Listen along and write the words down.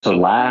So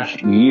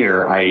last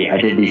year, I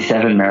did the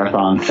 7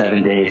 marathons,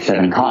 7 days,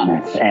 7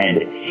 continents, and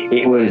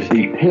it was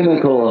the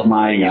pinnacle of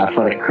my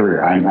athletic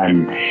career.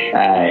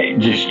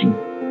 I'm just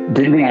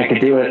didn't think I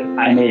could do it.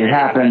 I made it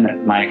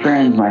happen. My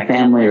friends, my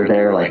family are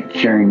there, like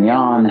cheering me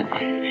on,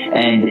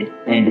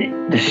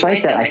 and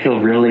despite that, I feel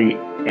really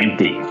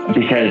empty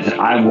because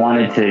I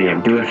wanted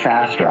to do it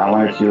faster. I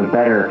wanted to do it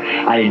better.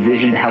 I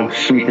envisioned how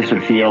sweet this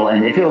would feel,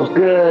 and it feels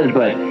good,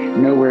 but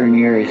nowhere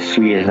near as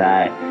sweet as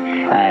that.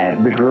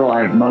 The girl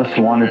I most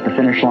wanted at the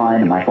finish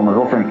line, my former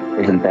girlfriend,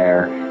 isn't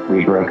there.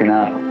 We've broken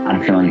up.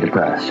 I'm feeling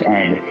depressed,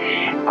 and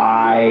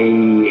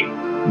I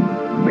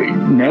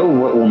know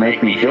what will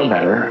make me feel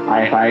better.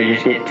 If I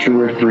just get 2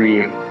 or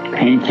 3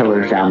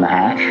 painkillers down the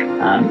hatch,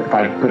 if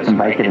I put some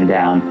Vicodin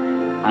down,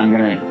 I'm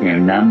gonna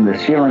numb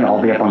this feeling.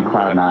 I'll be up on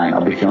cloud 9.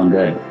 I'll be feeling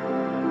good.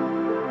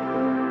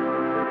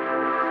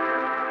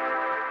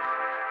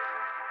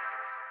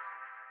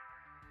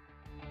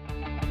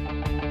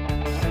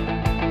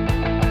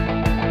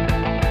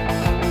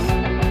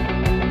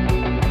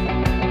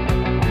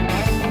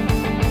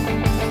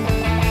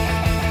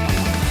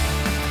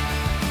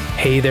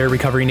 Hey there,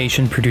 Recovery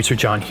Nation, producer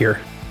John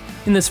here.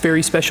 In this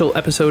very special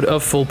episode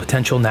of Full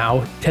Potential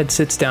Now, Ted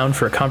sits down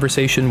for a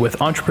conversation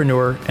with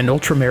entrepreneur and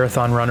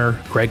ultramarathon runner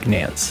Greg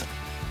Nance.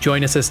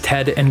 Join us as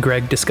Ted and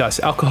Greg discuss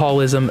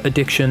alcoholism,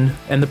 addiction,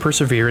 and the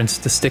perseverance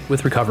to stick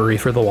with recovery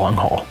for the long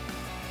haul.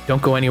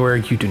 Don't go anywhere,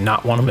 you do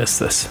not want to miss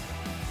this.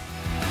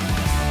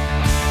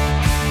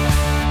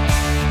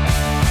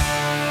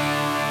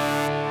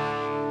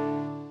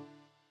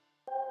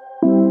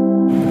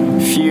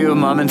 Few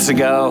moments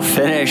ago,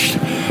 finished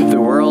the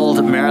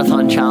World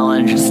Marathon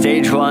Challenge,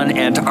 Stage 1,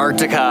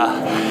 Antarctica.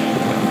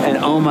 And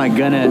oh my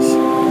goodness,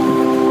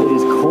 it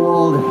is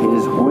cold, it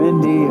is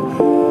windy,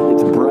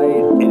 it's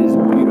bright, it is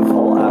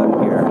beautiful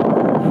out here.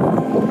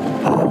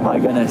 Oh my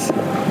goodness.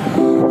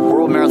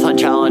 World Marathon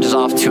Challenge is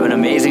off to an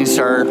amazing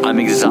start. I'm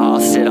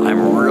exhausted,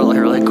 I'm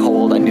really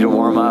cold, I need to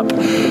warm up, I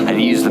need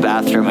to use the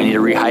bathroom, I need to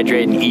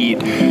rehydrate and eat.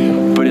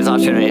 But it's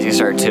off to an amazing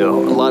start too.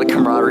 A lot of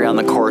camaraderie on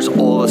the course.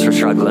 All of us are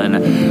struggling,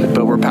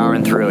 but we're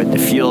powering through it. It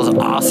feels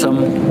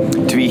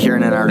awesome to be here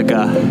in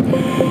Antarctica,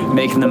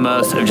 making the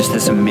most of just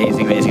this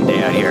amazing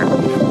day out here.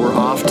 We're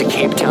off to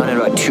Cape Town in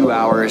about 2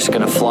 hours,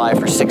 gonna fly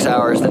for 6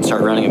 hours, then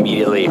start running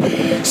immediately.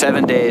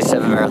 7 days,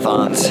 7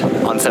 marathons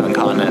on 7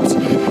 continents.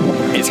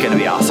 It's gonna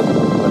be awesome.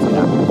 Let's get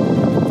out.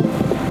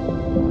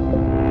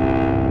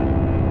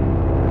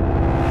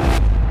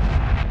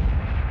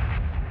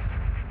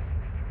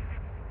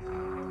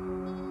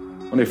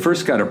 When I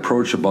first got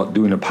approached about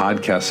doing a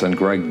podcast on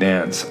Greg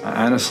Nance,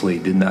 I honestly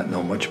did not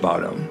know much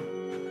about him.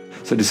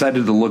 So I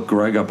decided to look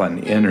Greg up on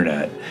the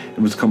internet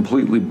and was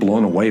completely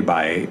blown away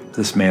by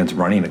this man's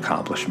running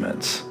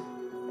accomplishments.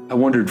 I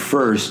wondered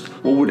first,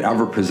 what would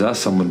ever possess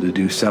someone to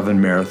do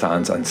 7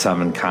 marathons on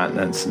 7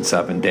 continents in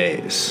 7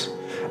 days?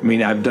 I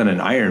mean, I've done an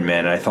Ironman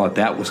and I thought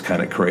that was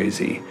kind of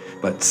crazy,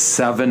 but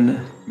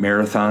 7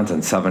 marathons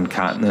on 7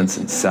 continents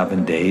in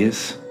 7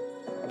 days?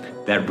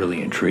 That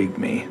really intrigued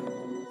me.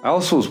 I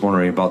also was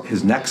wondering about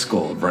his next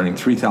goal of running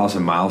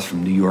 3,000 miles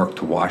from New York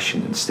to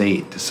Washington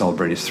State to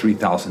celebrate his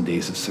 3,000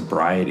 days of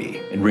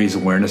sobriety and raise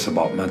awareness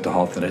about mental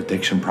health and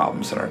addiction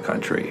problems in our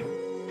country.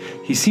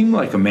 He seemed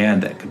like a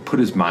man that could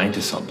put his mind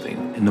to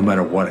something and no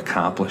matter what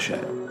accomplish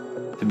it.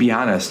 To be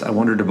honest, I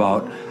wondered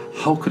about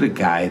how could a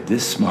guy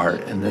this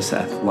smart and this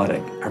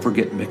athletic ever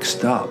get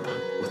mixed up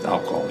with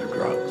alcohol or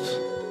drugs?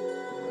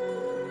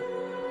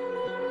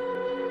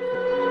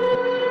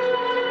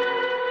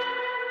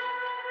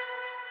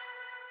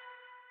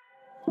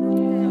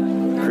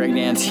 Greg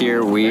Nance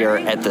here. We are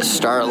at the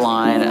start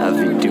line of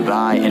the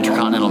Dubai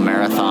Intercontinental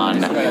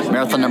Marathon.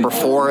 Marathon number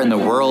 4 in the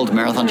World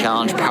Marathon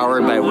Challenge,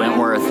 powered by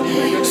Wentworth.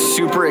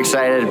 Super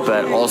excited,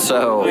 but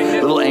also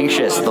a little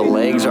anxious. The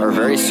legs are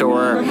very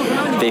sore.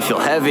 They feel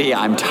heavy.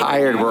 I'm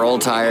tired. We're all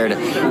tired.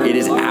 It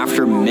is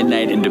after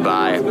midnight in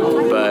Dubai,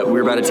 but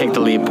we're about to take the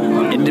leap.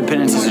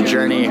 Independence is a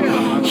journey.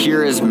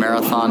 Here is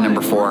marathon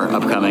number 4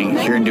 upcoming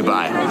here in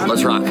Dubai.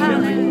 Let's rock.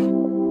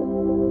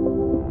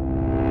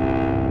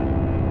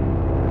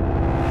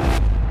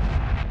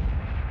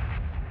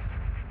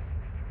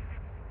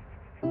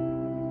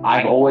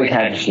 I've always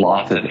had just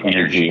lots of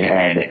energy,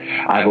 and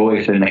I've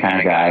always been the kind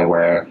of guy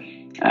where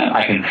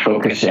I can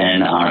focus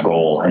in on a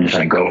goal and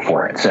just go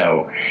for it.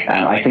 So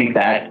I think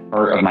that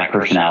part of my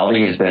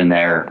personality has been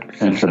there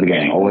since the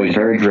beginning. Always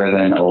very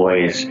driven,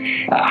 always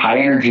high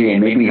energy,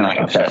 and maybe even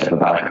obsessive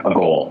about a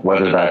goal,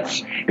 whether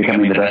that's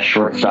becoming the best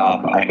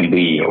shortstop I can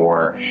be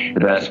or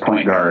the best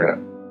point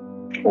guard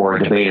or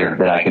debater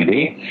that I can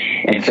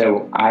be. And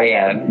so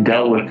I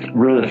dealt with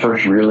really the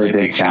first really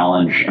big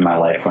challenge in my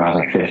life when I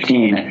was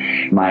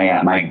 15.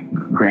 My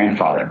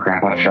grandfather,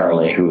 Grandpa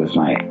Charlie, who was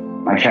my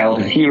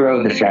childhood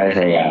hero. This guy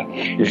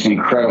is just an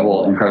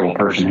incredible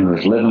person who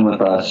was living with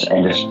us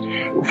and just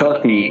felt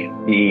like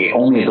the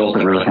only adult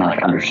that really kind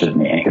of understood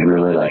me and could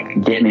really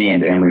get me,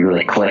 and we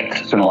really clicked.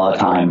 Spent a lot of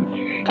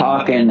time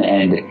talking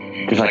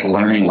and just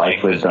learning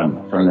life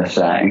wisdom from this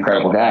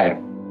incredible guy.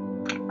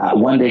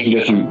 one day he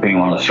goes from being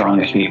one of the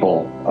strongest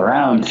people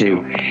around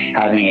to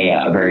having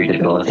a very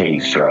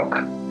debilitating stroke.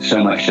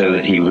 So much so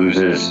that he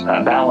loses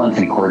balance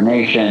and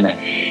coordination.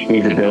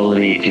 His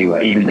ability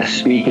to even to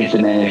speak is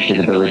diminished.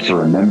 His ability to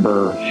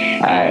remember,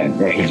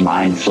 his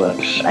mind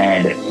slips,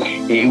 and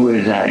it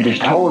was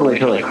just totally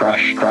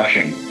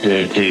crushing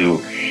to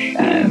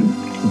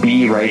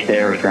be right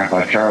there with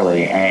Grandpa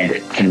Charlie and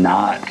to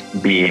not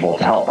be able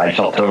to help. I just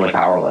felt totally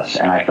powerless,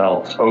 and I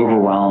felt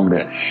overwhelmed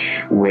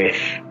with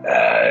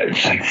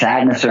just like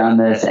sadness around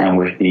this, and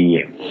with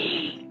the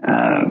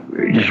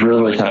just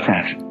really tough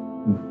kind of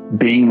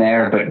being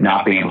there but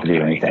not being able to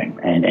do anything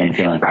and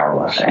feeling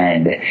powerless.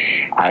 And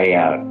I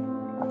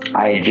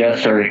had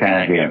just started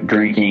kind of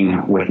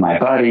drinking with my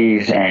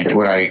buddies, and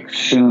what I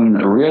soon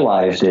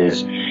realized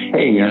is,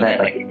 hey, that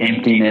like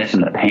emptiness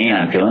and the pain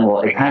I'm feeling,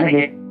 well, it kind of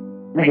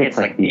gets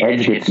like the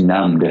edge gets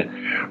numbed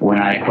when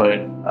I put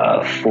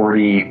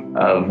 40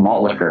 of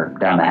malt liquor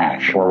down the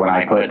hatch, or when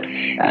I put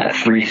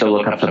 3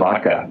 solo cups of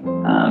vodka.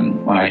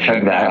 When I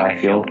chug that, I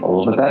feel a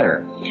little bit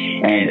better.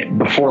 And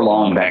before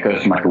long, that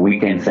goes from like a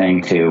weekend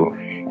thing to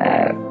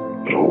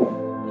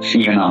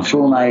even on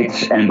school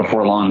nights, and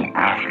before long,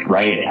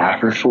 right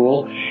after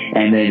school.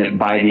 And then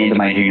by the end of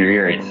my junior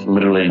year, it's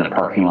literally in the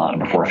parking lot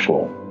before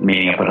school,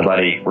 meeting up with a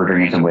buddy, we're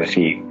drinking some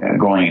whiskey,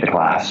 going into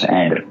class,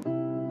 and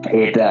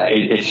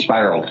it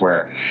spiraled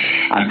where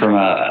I'm from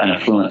an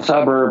affluent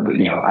suburb.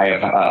 I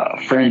have a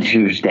friend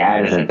whose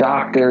dad is a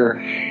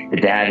doctor. The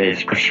dad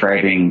is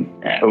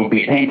prescribing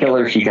opiate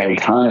painkillers. He's got a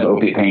ton of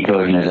opiate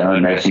painkillers in his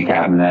own medicine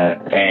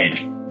cabinet,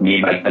 and me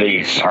and my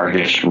buddies are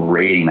just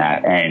raiding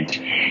that and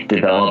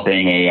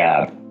developing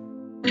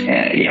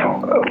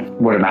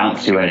what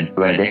amounts to an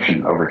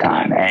addiction over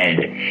time.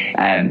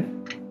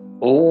 And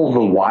all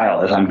the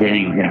while, as I'm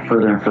getting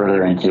further and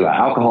further into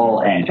alcohol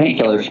and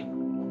painkillers,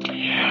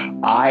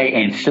 I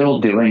am still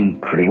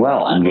doing pretty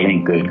well. I'm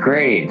getting good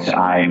grades.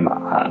 I'm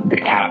the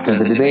captain of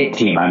the debate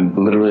team. I'm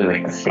literally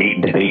like the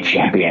state debate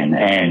champion,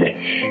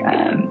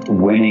 and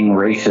winning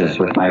races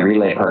with my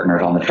relay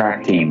partners on the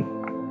track team.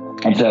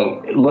 And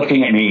so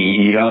looking at me,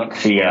 you don't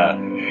see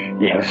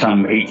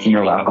some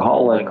 18-year-old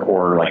alcoholic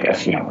or like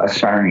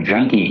aspiring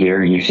junkie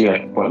here. You see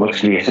like what looks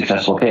to be a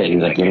successful kid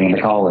who's like getting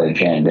into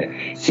college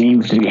and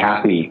seems to be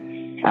happy.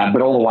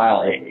 But all the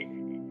while,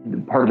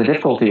 part of the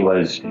difficulty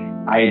was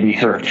I had these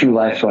sort of two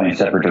lives going in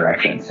separate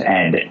directions,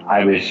 and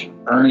I was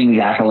earning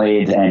these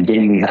accolades and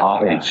getting these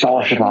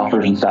scholarship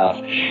offers and stuff,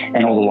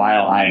 and all the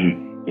while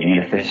I'm getting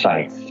into fist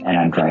fights, and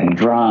I'm driving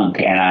drunk,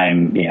 and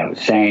I'm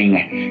just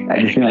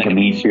being like a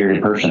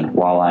mean-spirited person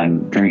while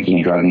I'm drinking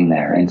and drugging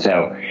there. And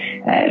so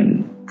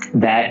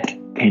that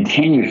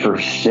continued for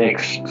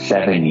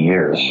 6-7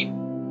 years,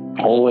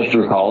 all the way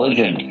through college.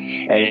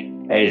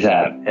 And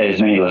as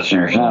many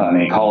listeners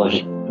know,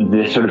 college,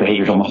 this sort of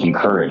behavior is almost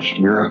encouraged.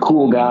 You're a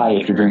cool guy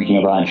if you're drinking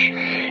a bunch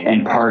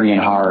and partying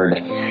hard,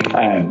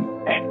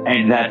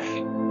 and that's,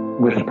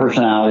 with a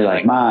personality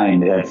like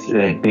mine,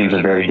 it becomes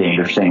a very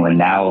dangerous thing when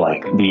now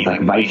like these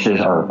like vices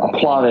are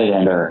applauded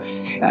and are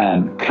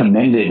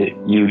commended.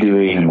 You do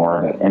even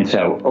more of it, and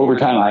so over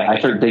time I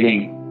started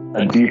digging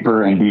a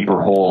deeper and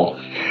deeper hole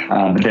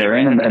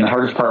therein. And the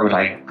hardest part was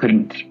I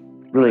couldn't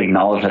really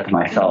acknowledge that to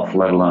myself,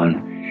 let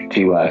alone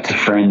to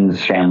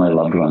friends, family,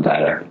 loved ones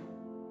either.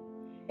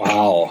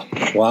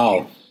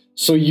 Wow.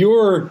 So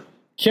you're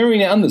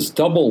carrying on this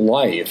double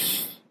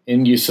life,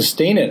 and you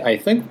sustain it, I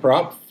think,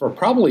 for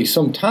probably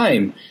some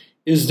time.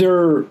 Is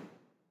there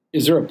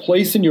a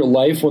place in your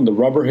life when the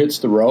rubber hits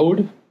the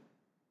road?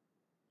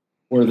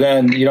 Or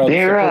then, the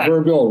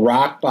proverbial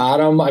rock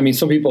bottom? I mean,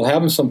 some people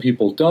have them, some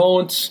people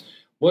don't.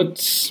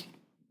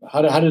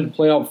 How did it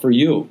play out for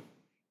you?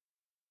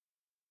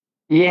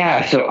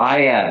 Yeah, so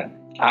I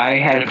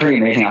had a pretty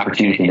amazing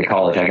opportunity into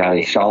college. I got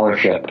a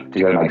scholarship to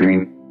go to my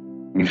dream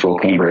school,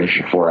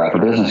 Cambridge, for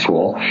business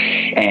school,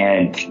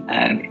 and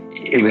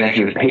it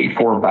was paid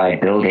for by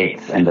Bill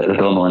Gates and the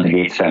Bill and Melinda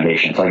Gates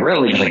Foundation. It's like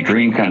really just like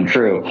dream come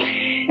true.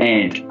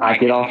 And I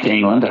get off to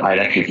England. I'd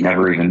actually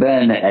never even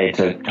been. It's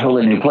a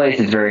totally new place.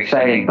 It's very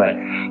exciting, but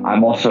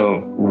I'm also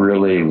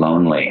really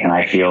lonely, and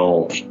I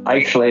feel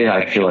isolated.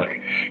 I feel like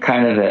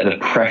kind of the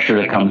pressure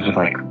that comes with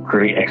like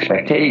great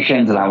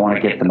expectations, and I want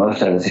to get the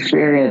most out of this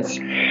experience.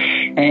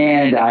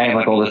 And I have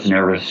like all this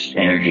nervous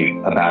energy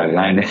about it.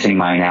 I'm missing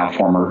my now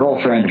former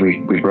girlfriend.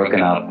 We've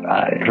broken up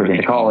toward the end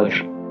of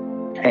college.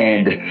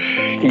 And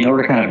in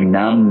order to kind of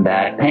numb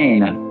that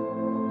pain,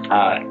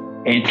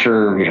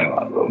 enter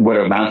what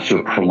amounts to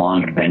a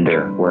prolonged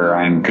bender where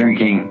I'm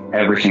drinking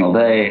every single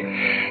day.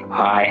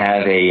 I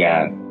have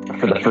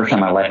for the first time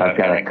in my life, I've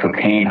got a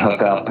cocaine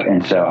hookup,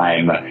 and so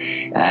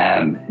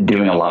I'm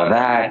doing a lot of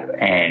that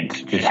and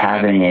just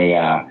having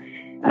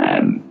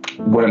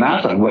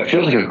what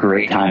feels like a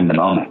great time in the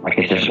moment. Like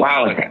it's just,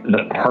 wow, like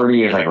the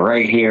party is like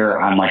right here.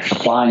 I'm like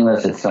supplying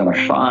this. It's so much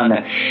fun.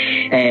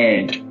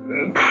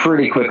 And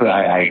pretty quickly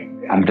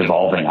I'm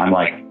devolving. I'm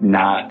like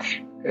not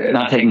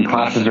taking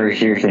classes very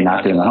seriously,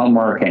 not doing the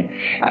homework. And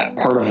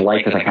part of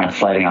life is like kind of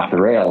sliding off the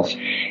rails.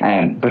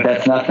 But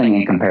that's nothing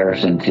in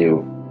comparison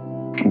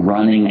to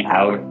running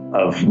out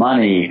of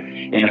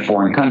money in a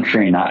foreign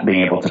country and not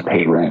being able to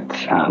pay rent,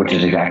 which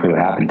is exactly what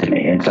happened to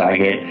me. And so I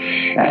get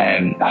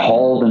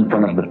hauled in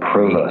front of the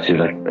provost, who's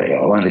like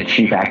one of the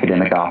chief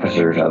academic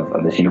officers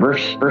of this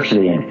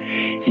university,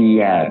 and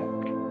he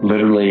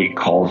literally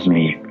calls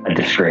me a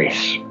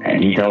disgrace.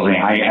 And he tells me,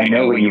 I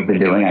know what you've been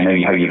doing. I know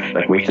how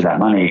you've wasted that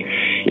money.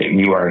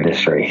 You are a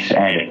disgrace.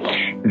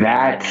 And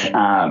that,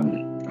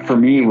 for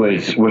me,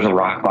 was a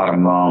rock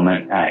bottom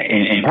moment,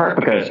 in part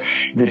because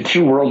the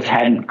two worlds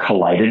hadn't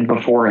collided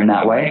before in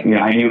that way.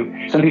 I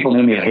knew some people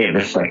knew me as, hey,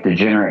 this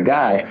degenerate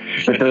guy,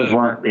 but those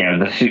weren't,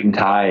 the suit and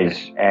ties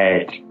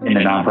in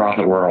the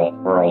nonprofit world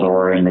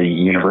or in the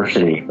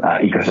university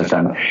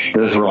ecosystem.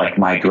 Those were like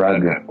my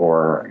drug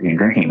or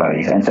drinking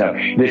buddies. And so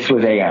this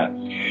was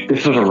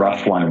a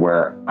rough one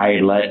where I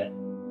let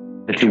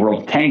the two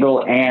worlds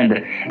tangle, and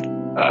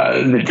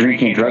the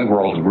drinking and drug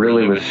world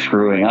really was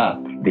screwing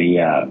up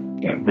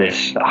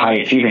this high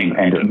achieving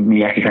and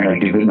me actually trying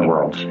to do good in the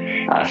world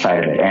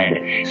side of it.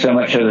 And so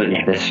much so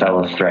that this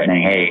fellow's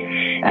threatening,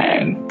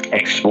 hey,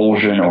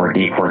 expulsion or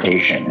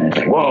deportation. And it's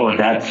like, whoa,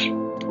 that's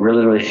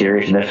really, really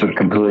serious. And this would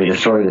completely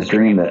destroy this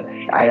dream that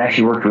I'd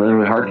actually worked really,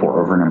 really hard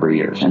for over a number of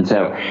years. And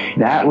so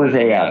that was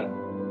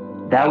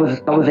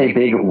a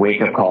big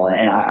wake up call.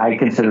 And I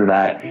consider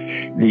that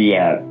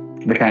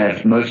the kind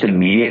of most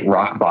immediate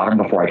rock bottom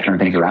before I turn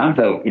things around.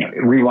 Though,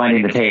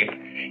 rewinding the tape,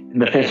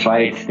 the fist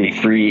fights, the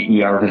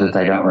 3 ER visits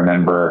I don't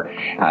remember,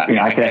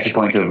 I could actually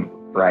point to a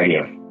variety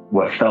of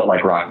what felt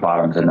like rock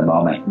bottoms in the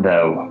moment,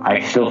 though I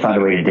still found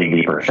a way to dig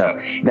deeper.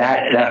 So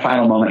that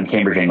final moment in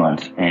Cambridge,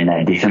 England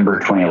in December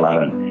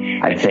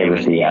 2011, I'd say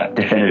was the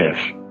definitive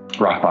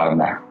rock bottom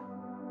there.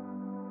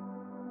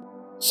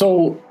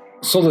 So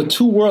the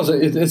two worlds,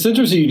 it's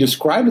interesting you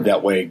describe it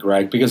that way,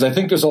 Greg, because I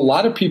think there's a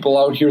lot of people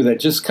out here that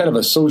just kind of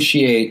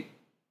associate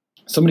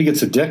somebody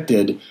gets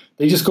addicted,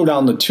 they just go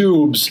down the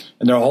tubes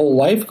and their whole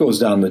life goes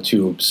down the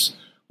tubes.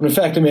 When in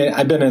fact,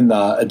 I've been in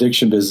the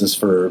addiction business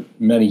for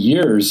many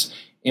years,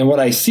 and what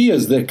I see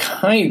is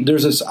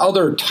there's this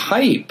other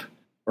type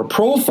or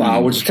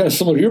profile, which is kind of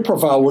similar to your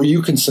profile, where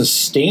you can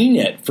sustain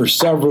it for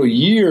several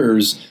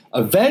years.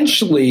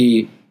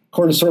 Eventually,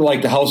 according to sort of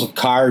like the House of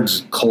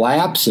Cards,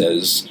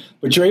 collapses,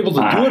 but you're able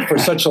to do it for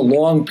such a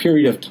long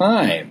period of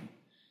time.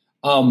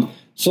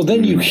 So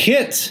then you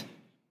hit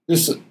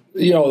this,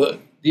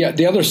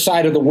 the other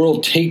side of the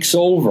world takes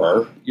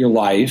over your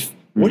life.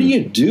 What do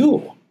you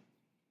do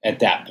at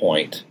that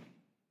point?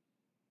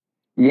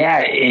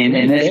 Yeah,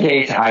 in this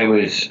case, I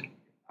was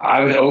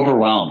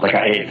overwhelmed.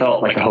 It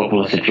felt like a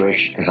hopeless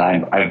situation because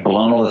I've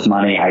blown all this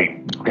money.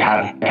 I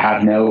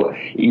have no.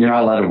 You're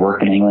not allowed to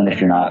work in England if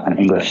you're not an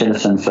English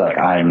citizen. So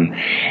I'm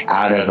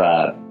out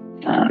of.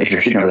 If you're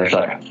shooting over there, so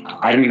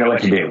I don't even know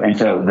what to do. And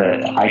so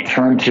I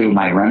turn to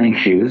my running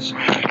shoes.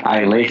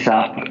 I lace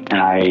up and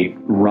I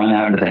run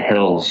out into the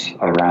hills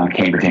around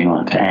Cambridge,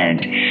 England,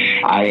 and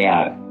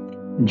I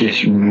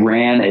just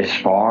ran as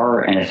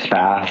far and as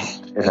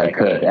fast as I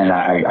could. And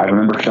I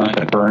remember feeling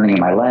the burning in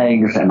my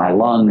legs and my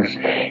lungs,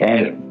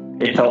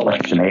 and it felt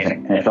like just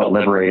amazing, and it felt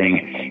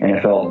liberating, and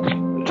it felt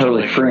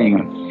totally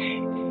freeing.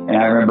 And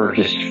I remember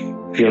just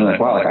feeling like,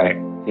 wow, I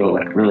feel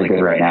really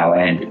good right now,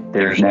 and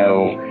there's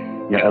no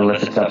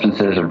illicit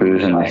substances or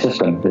booze in my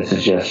system. This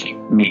is just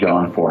me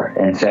going for it.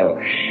 And so,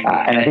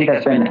 and I think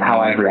that's been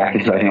how I've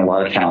reacted to, I think, a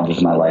lot of challenges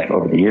in my life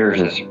over the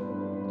years is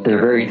there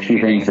are very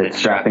few things that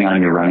strapping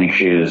on your running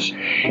shoes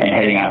and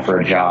heading out for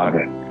a jog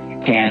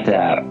can't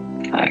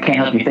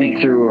help you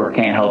think through or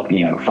can't help,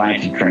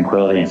 find some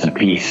tranquility and some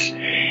peace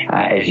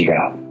as you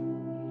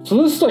go.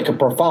 So this is like a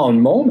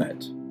profound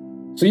moment.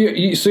 So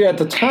you at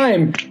the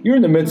time, you're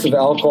in the midst of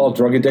alcohol,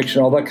 drug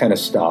addiction, all that kind of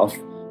stuff.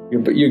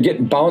 You're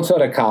getting bounced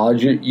out of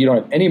college. You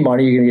don't have any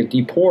money. You're going to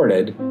get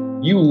deported.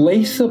 You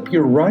lace up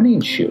your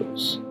running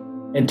shoes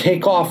and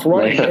take off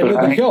running into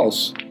the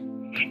hills.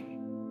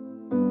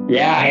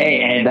 Yeah,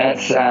 hey, and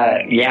that's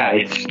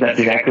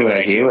exactly what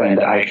I do. And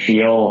I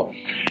feel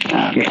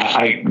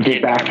I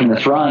get back from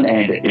this run,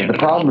 and the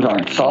problems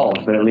aren't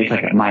solved, but at least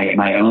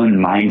my own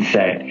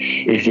mindset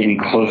is getting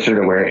closer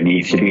to where it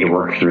needs to be to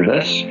work through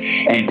this.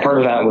 And part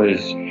of that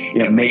was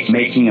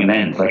making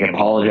amends,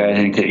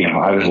 apologizing to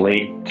I was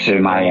late to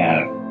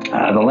my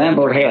the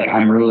landlord. Hey,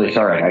 I'm really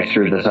sorry, I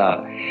screwed this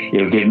up.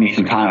 Give me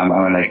some time.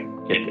 I'm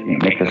going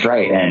to make this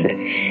right.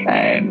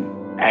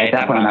 And at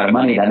that point, I'm out of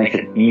money. That makes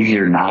it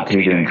easier not to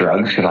be doing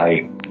drugs because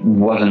I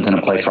wasn't in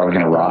a place where I was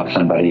going to rob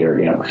somebody or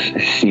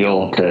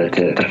steal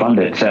to fund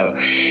it. So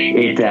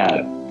it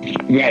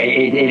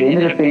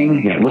ended up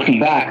being, looking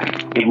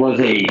back, it was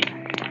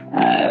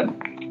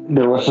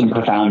there was some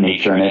profound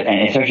nature in it,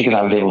 and especially because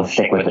I was able to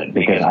stick with it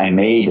because I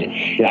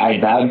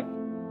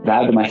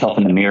vowed to myself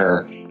in the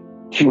mirror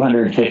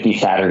 250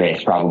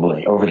 Saturdays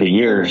probably over the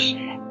years.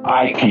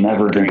 I can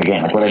never drink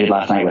again. What I did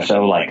last night was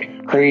so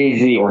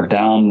crazy or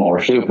dumb or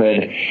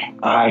stupid.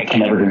 I can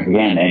never drink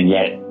again. And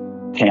yet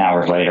 10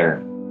 hours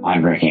later,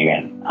 I'm drinking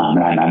again.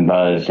 And I'm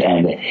buzzed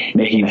and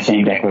making the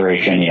same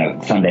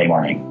declaration, Sunday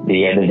morning,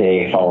 the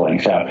day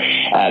following. So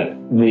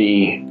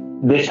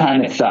this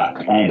time it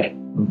stuck.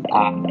 And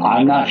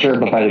I'm not sure,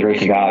 but by the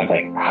grace of God,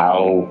 like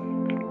how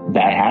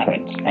that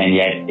happened, and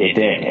yet it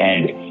did,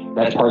 and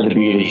that's part of the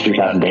beauty of these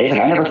 3,000 days.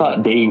 Like I never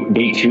thought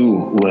day 2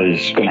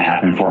 was going to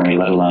happen for me,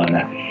 let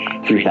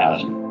alone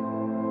 3,000.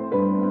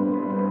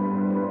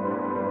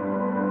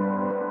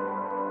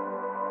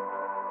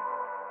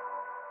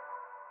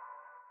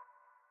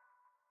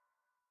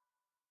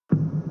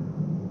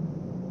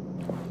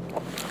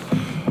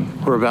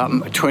 We're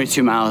about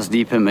 22 miles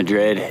deep in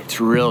Madrid.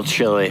 It's real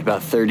chilly,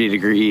 about 30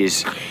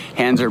 degrees.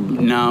 Hands are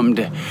numbed.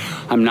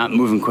 I'm not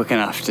moving quick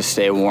enough to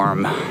stay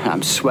warm.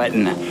 I'm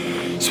sweating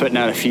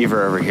out a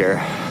fever over here.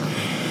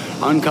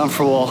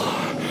 Uncomfortable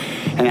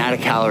and out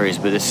of calories,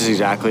 but this is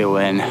exactly a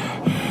win.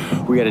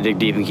 We gotta dig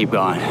deep and keep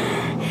going.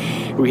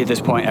 We hit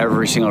this point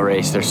every single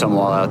race. There's some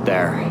wall out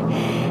there,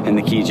 and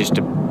the key is just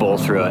to bowl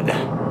through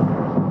it.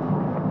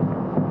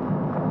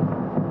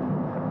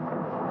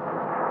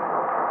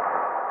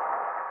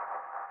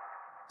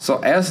 So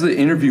as the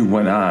interview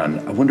went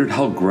on, I wondered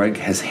how Greg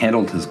has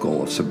handled his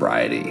goal of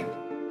sobriety.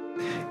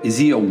 Is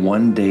he a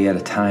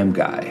one-day-at-a-time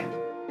guy?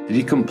 Did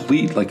he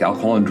complete like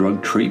alcohol and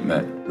drug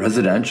treatment,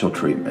 residential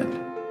treatment?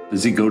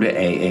 Does he go to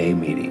AA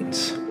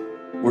meetings?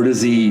 Or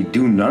does he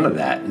do none of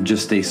that and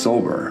just stay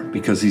sober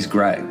because he's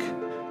Greg?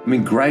 I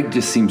mean, Greg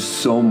just seems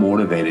so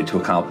motivated to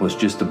accomplish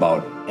just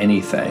about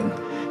anything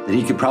that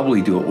he could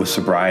probably do it with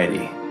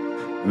sobriety.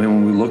 I mean,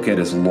 when we look at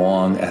his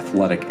long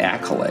athletic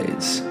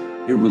accolades,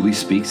 it really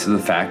speaks to the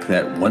fact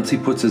that once he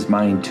puts his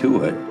mind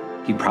to it,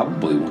 he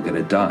probably will get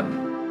it done.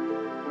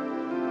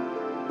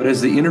 But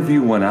as the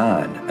interview went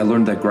on, I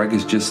learned that Greg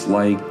is just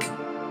like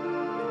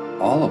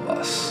all of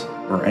us,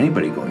 or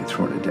anybody going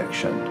through an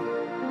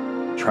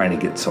addiction, trying to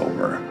get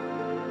sober.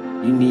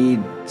 You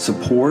need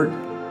support,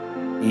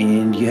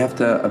 and you have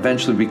to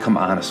eventually become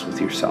honest with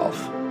yourself.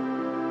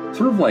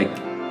 Sort of like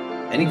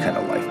any kind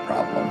of life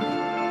problem.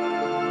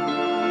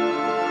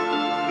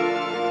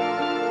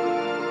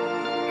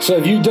 So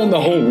have you done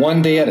the whole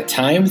one day at a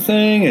time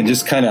thing and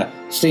just kind of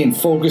staying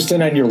focused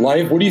in on your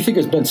life? What do you think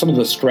has been some of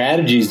the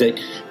strategies that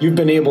you've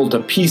been able to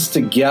piece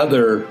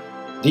together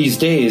these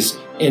days?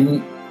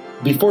 And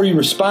before you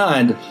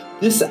respond,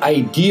 this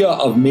idea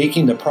of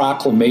making the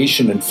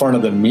proclamation in front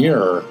of the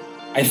mirror,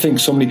 I think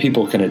so many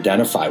people can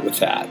identify with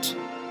that.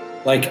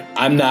 Like,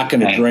 I'm not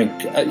going to drink.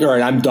 All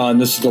right, I'm done.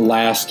 This is the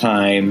last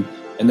time.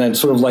 And then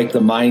sort of like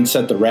the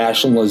mindset, the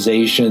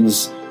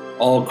rationalizations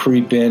all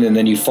creep in, and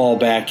then you fall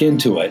back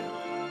into it.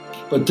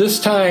 But this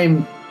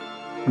time,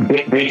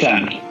 Big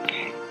time.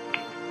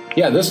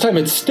 Yeah, this time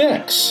it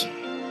sticks.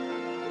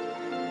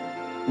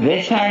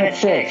 This time it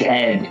sticks,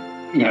 and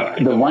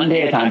the one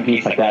day at a time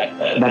piece like that,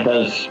 that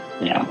does,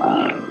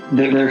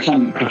 there's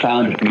some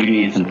profound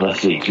beauty and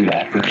simplicity to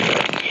that for sure.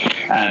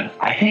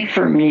 I think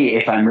for me,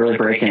 if I'm really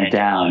breaking it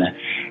down,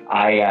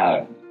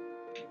 I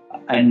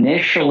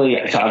initially,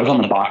 so I was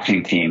on the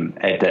boxing team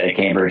at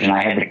Cambridge, and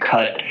I had to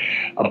cut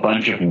a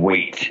bunch of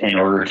weight in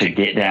order to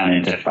get down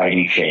into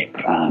fighting shape,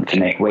 to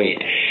make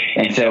weight.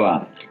 And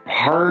so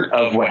part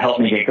of what helped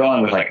me get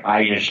going was like,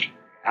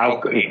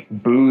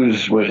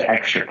 booze was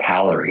extra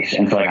calories.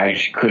 And so like, I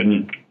just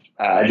couldn't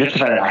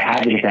justify that I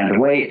had to get down to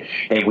weight.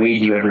 They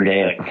weighed you every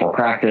day, like before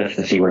practice,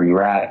 to see where you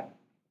were at.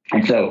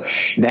 And so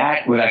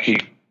that was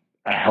actually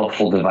a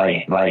helpful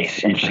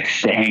device in just like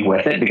staying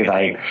with it, because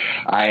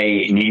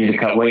I needed to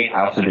cut weight.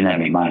 I also didn't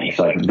have any money.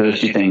 So like those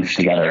two things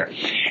together.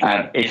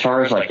 As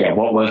far as like,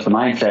 what was the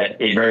mindset?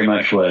 It very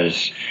much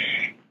was,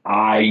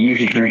 I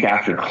usually drink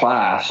after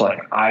class. Like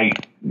I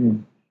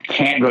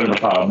can't go to the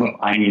pub.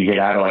 I need to get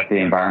out of like the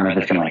environment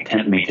that's going to like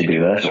tempt me to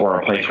do this,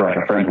 or a place where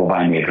like a friend will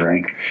buy me a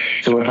drink.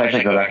 So if I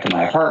just go back to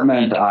my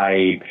apartment,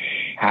 I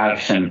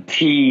have some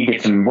tea,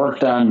 get some work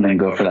done, then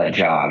go for that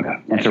jog.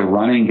 And so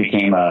running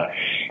became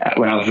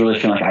when I was really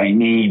feeling like I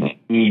need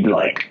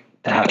like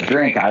to have a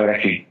drink, I would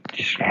actually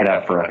just head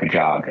out for like a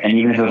jog. And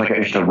even if it was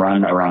like just a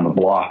run around the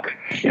block,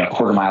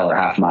 quarter mile or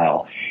half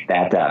mile,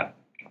 that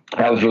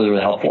was really,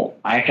 really helpful.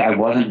 I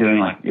wasn't doing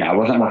I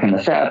wasn't working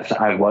the steps.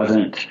 I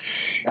wasn't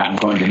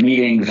going to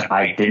meetings.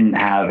 I didn't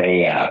have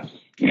a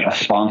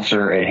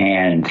sponsor at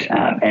hand.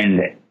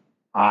 And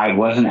I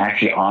wasn't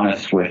actually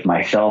honest with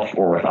myself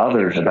or with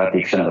others about the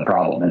extent of the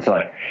problem. And so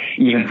like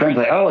even friends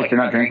like, oh, like they're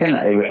not drinking,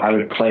 I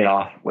would play it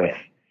off with,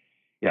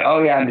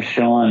 oh yeah, I'm just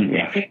feeling,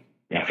 I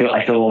feel a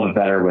little bit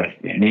better with,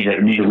 need to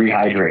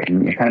rehydrate,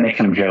 and kind of make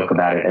some joke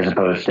about it, as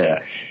opposed to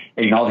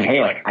acknowledging,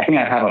 hey, like I think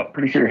I have a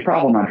pretty serious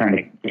problem. I'm trying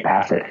to get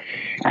past it.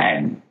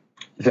 And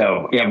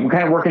so, we're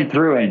kind of working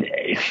through, and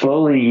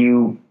slowly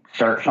you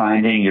start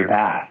finding your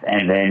path,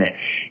 and then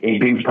it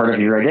becomes part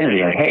of your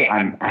identity. Like, hey,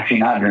 I'm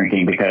actually not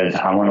drinking because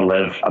I want to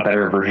live a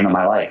better version of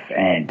my life,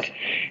 and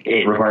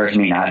it requires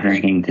me not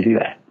drinking to do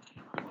that.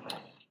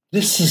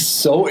 This is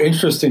so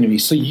interesting to me.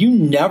 So you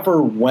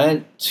never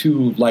went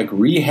to like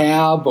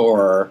rehab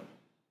or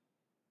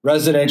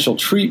residential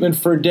treatment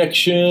for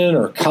addiction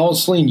or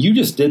counseling. You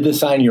just did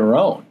this on your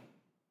own.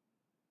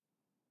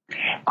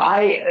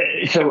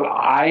 So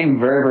I'm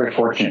very, very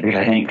fortunate, because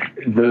I think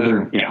those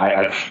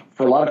are,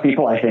 for a lot of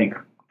people, I think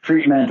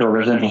treatment or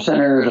residential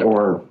centers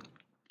or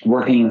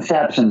working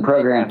steps and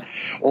program,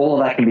 all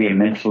of that can be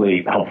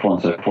immensely helpful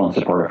and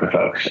supportive for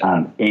folks.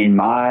 In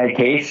my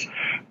case,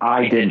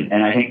 I didn't.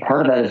 And I think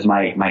part of that is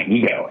my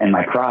ego and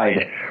my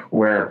pride,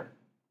 where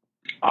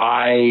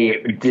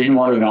I didn't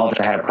want to acknowledge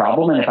that I had a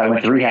problem. And if I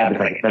went to rehab, it's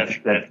like,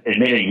 that's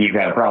admitting you've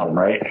got a problem,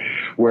 right?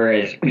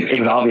 Whereas it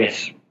was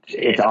obvious.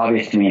 It's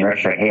obvious to me in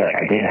retrospect, hey, like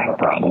I did have a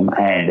problem,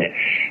 and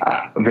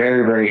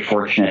very, very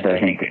fortunate that I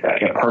think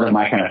part of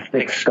my kind of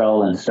thick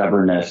skull and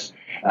stubbornness,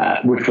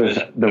 which was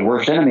the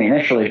worst enemy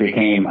initially,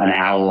 became an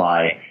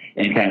ally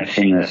in kind of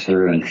seeing this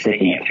through and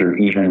sticking it through,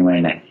 even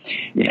when,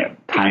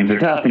 times are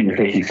tough and you're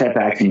facing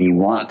setbacks and you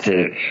want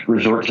to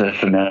resort to the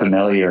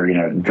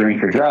familiar,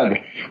 drink or drug.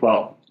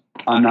 Well,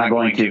 I'm not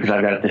going to, because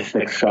I've got this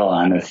thick skull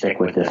and I'm going to stick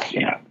with this,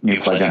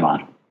 new pledge I'm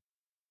on.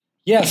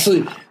 Yeah,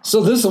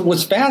 so this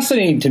what's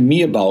fascinating to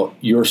me about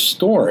your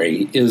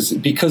story is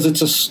because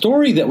it's a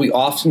story that we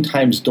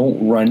oftentimes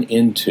don't run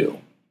into.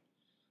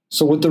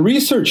 So what the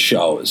research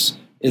shows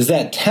is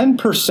that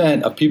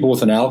 10% of people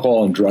with an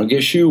alcohol and drug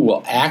issue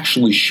will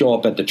actually show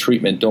up at the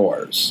treatment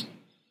doors.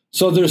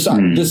 So there's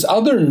this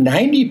other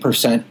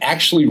 90%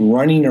 actually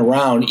running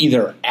around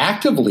either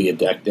actively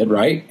addicted,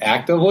 right?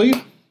 Actively,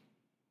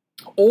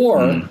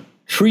 or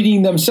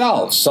treating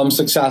themselves, some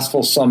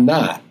successful, some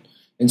not.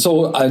 And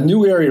so a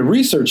new area of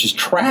research is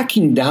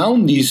tracking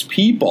down these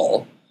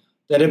people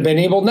that have been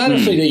able, not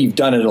necessarily that you've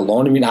done it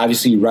alone. I mean,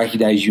 obviously you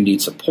recognize you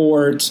need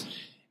support,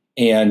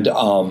 and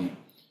I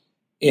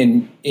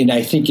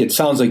think it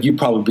sounds like you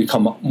probably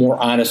become more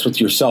honest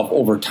with yourself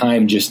over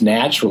time, just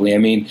naturally. I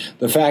mean,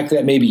 the fact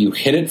that maybe you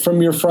hid it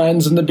from your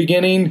friends in the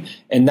beginning,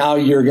 and now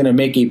you're going to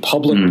make a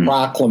public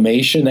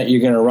proclamation that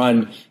you're going to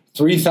run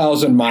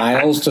 3,000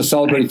 miles to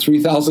celebrate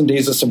 3,000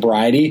 days of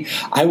sobriety.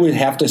 I would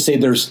have to say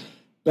there's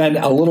been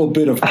a little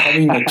bit of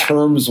coming to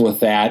terms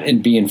with that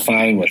and being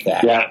fine with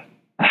that.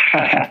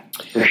 Yeah.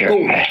 For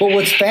sure. But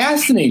what's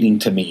fascinating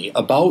to me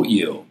about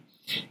you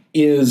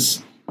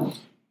is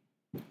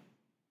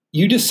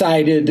you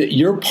decided that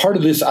you're part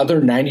of this other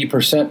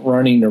 90%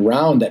 running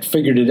around that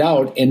figured it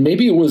out, and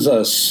maybe it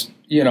was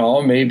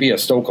maybe a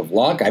stroke of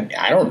luck.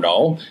 I don't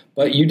know,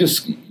 but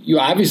you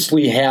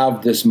obviously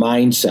have this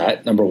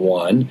mindset, number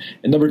one,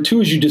 and number two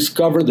is you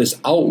discover this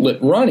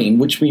outlet running,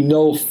 which we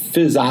know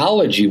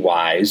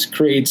physiology-wise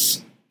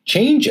creates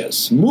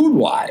changes,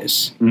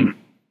 mood-wise,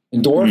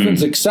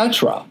 endorphins,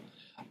 etc.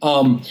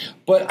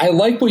 But I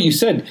like what you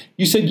said.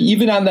 You said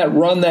even on that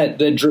run,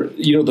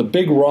 the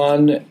big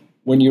run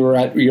when you were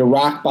at your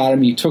rock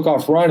bottom, you took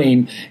off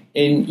running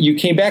and you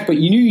came back, but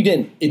you knew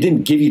it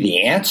didn't give you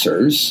the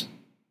answers.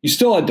 You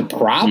still had the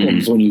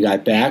problems when you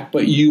got back,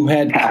 but you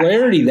had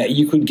clarity that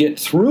you could get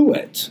through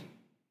it.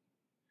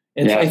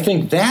 And I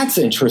think that's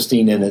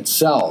interesting in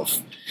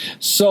itself.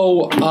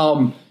 So,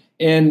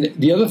 and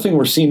the other thing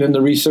we're seeing in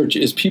the research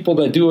is people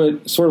that do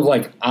it sort of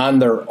like on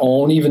their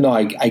own, even though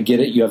I get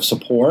it, you have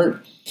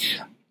support.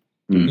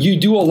 You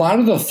do a lot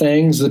of the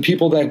things the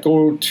people that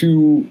go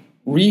to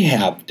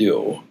rehab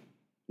do.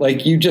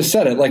 Like you just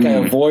said it, like I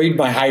avoid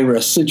my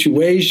high-risk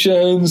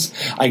situations.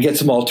 I get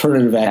some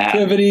alternative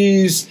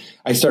activities.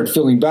 I start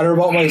feeling better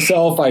about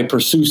myself. I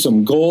pursue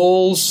some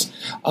goals.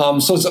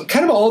 So it's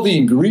kind of all the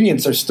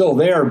ingredients are still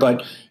there,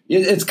 but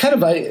it's kind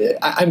of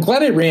I'm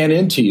glad I ran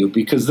into you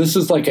because this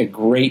is like a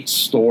great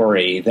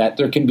story that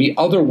there can be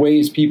other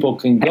ways people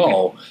can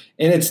go.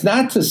 And it's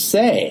not to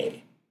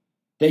say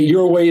that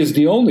your way is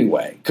the only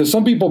way, because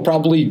some people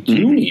probably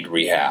do need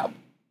rehab.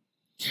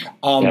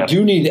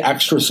 Do need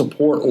extra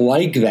support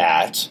like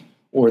that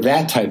or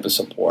that type of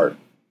support.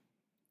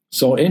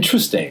 So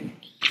interesting.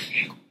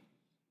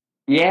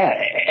 Yeah,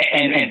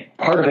 and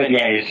part of it,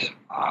 is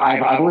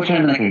I've always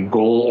been like a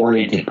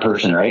goal-oriented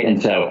person, right? And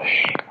so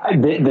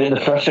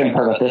the frustrating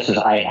part about this is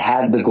I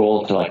had the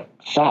goal to like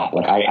stop.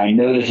 Like I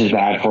know this is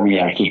bad for me,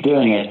 and I keep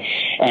doing it,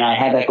 and I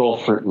had that goal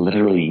for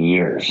literally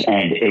years,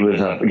 and it was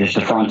just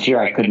a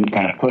frontier I couldn't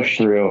kind of push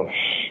through,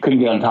 couldn't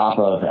get on top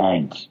of,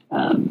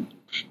 and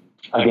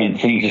again,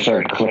 things just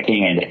started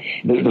clicking,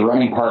 and the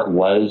running part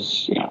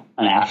was,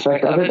 an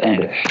aspect of it.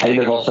 And I think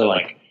there's also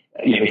like,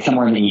 it's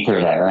somewhere in the ether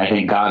there. And I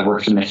think God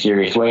works in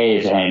mysterious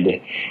ways.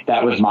 And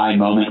that was my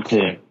moment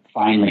to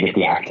finally get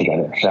the act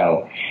together.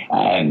 So,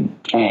 and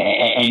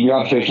your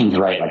observation's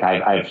right. Like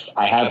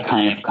I have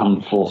kind of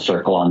come full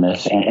circle on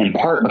this, and in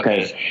part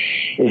because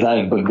as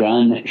I've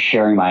begun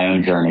sharing my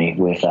own journey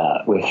with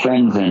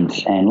friends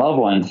and loved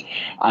ones,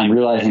 I'm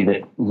realizing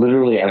that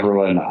literally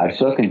everyone I've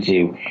spoken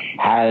to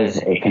has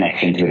a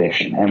connection to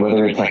addiction. And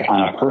whether it's like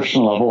on a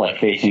personal level, like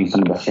facing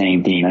some of the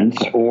same demons,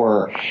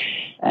 or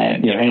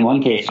in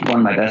one case, one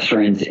of my best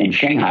friends in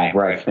Shanghai,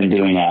 where I've been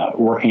doing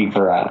working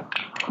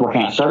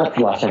on a startup for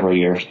the last several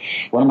years,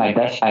 one of my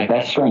best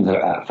friends,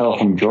 a fellow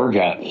from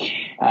Georgia,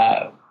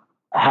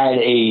 had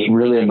a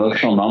really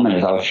emotional moment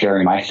as I was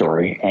sharing my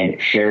story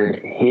and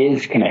shared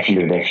his connection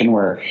to addiction,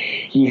 where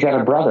he's got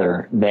a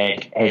brother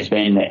that has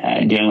been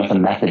dealing with a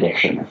meth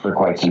addiction for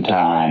quite some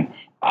time.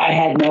 I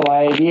had no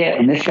idea,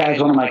 and this guy's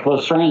one of my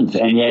close friends,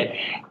 and yet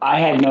I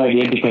had no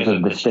idea because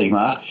of the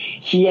stigma.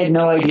 He had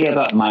no idea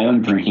about my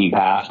own drinking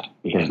past.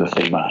 because of the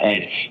stigma.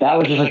 And that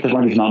was just like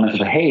one of these moments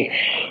of,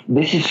 hey,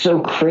 this is so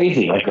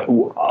crazy. Like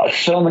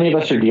so many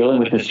of us are dealing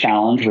with this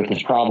challenge, with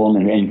this problem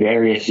in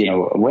various,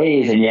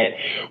 ways. And yet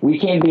we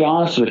can't be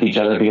honest with each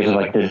other because of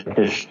like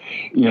this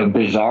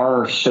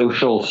bizarre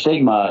social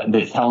stigma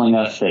that's telling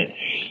us that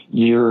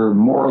you're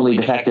morally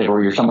defective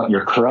or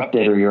you're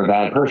corrupted or you're a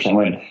bad person.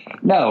 When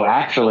no,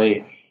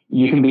 actually,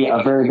 you can be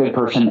a very good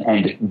person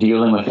and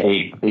dealing with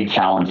a big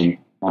challenge in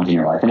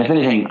your life. And if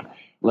anything,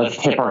 let's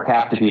tip our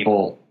cap to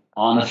people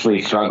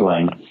honestly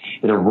struggling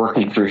that are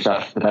working through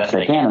stuff the best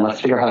they can, and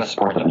let's figure out how to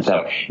support them. And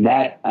so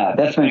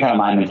that's been kind of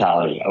my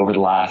mentality over the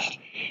last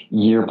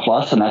year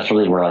plus, and that's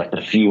really where like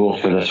the fuel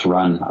for this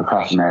run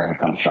across America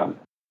comes from.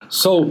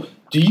 So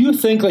do you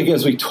think, like,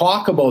 as we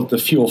talk about the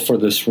fuel for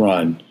this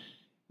run,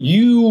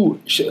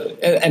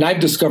 and I've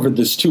discovered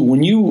this too,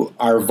 when you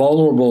are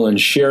vulnerable and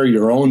share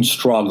your own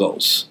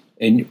struggles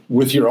and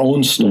with your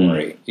own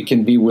story, it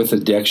can be with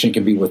addiction, it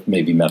can be with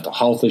maybe mental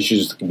health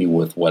issues, it can be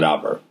with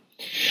whatever.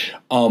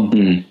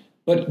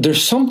 But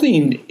there's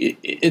something,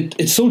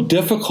 it's so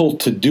difficult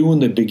to do in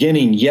the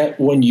beginning, yet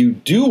when you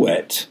do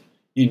it,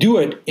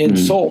 and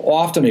so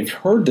often I've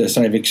heard this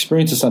and I've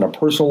experienced this on a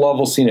personal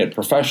level, seen it at a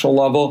professional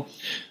level,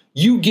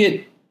 you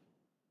get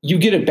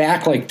it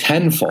back like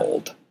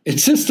tenfold.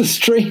 It's just the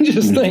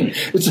strangest thing.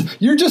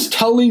 You're just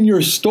telling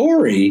your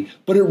story,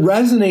 but it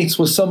resonates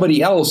with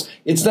somebody else.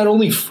 It's not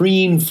only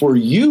freeing for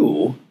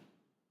you,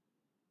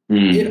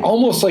 it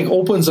almost like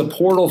opens a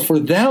portal for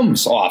them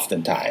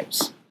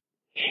oftentimes.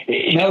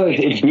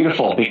 It's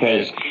beautiful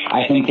because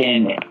I think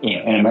in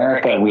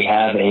America we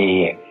have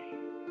a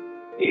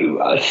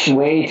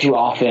way too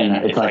often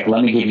it's like,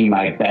 let me give you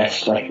my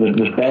best, like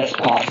the best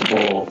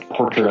possible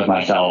portrait of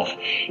myself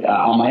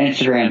on my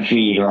Instagram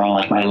feed or on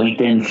like my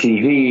LinkedIn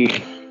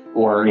CV.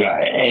 Or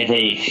as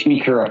a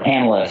speaker or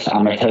panelist,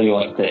 I'm going to tell you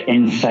what the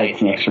insights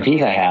and the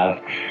expertise I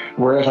have.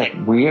 Whereas like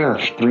we are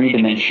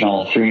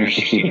 3-dimensional,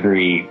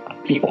 360-degree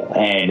people,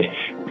 and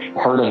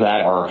part of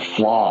that are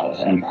flaws,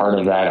 and part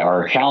of that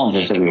are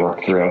challenges that we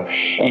work through,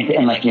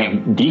 and like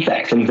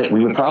defects, things that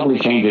we would probably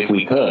change if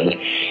we could,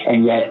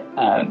 and yet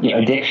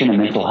addiction and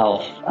mental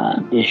health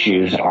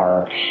issues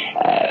are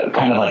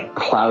kind of like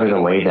clouded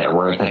away there,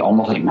 where it's like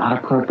almost like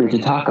not appropriate to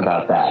talk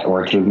about that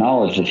or to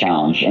acknowledge the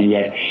challenge, and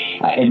yet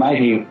in my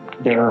view,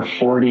 there are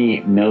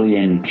 40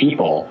 million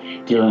people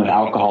dealing with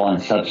alcohol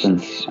and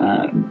substance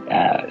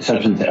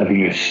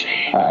abuse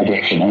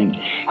addiction, and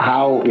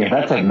how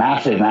that's a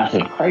massive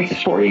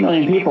crisis. 40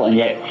 million people, and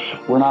yet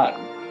we're not.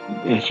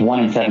 It's 1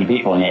 in 7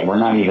 people, and yet we're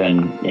not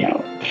even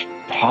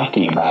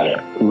talking about it,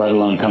 let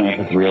alone coming up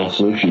with real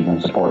solutions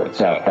and support.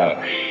 So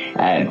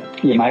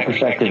my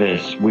perspective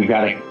is we've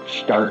got to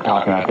start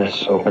talking about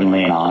this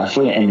openly and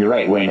honestly. And you're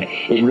right, when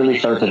it really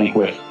starts, I think,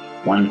 with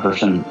one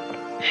person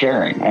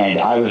sharing. And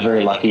I was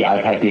very lucky.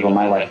 I've had people in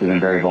my life who've been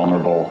very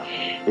vulnerable.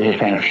 It has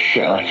kind of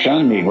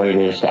shown me what it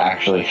is to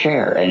actually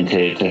share and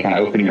to kind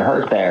of open your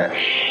heart there.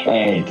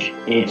 And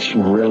it's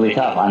really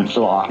tough. I'm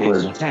still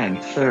awkward. It's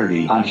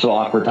 10:30. I'm still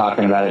awkward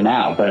talking about it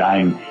now, but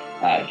I'm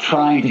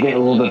trying to get a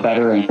little bit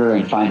better and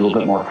find a little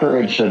bit more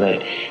courage so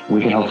that we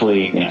can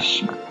hopefully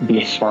be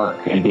a spark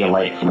and be a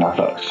light for more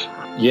folks.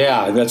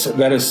 Yeah,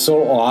 that is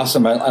so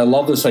awesome. I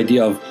love this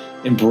idea of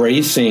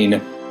embracing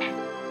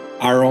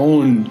our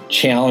own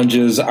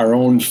challenges, our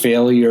own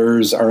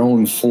failures, our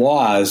own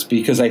flaws,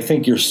 because I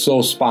think you're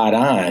so spot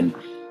on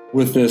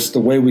with this,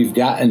 the way we've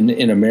gotten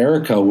in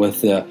America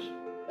with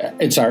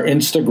it's our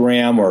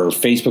Instagram or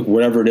Facebook,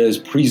 whatever it is,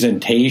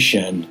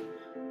 presentation,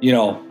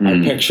 our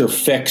picture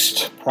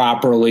fixed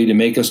properly to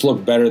make us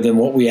look better than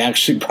what we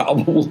actually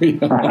probably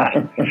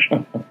are.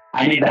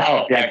 I need the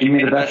help. Yeah, give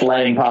me the best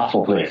lighting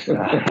possible, please. And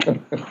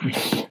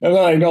then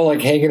I know,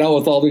 like, hanging out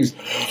with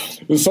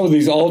some of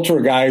these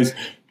ultra guys,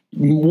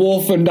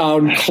 wolfing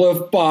down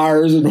Cliff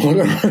Bars and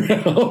whatever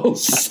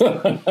else.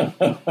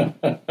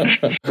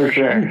 For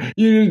sure.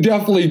 You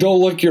definitely don't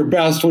look your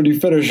best when you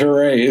finish a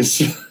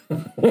race.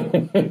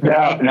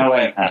 No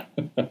way.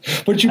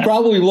 But you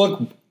probably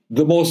look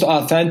the most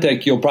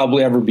authentic you'll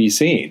probably ever be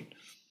seen.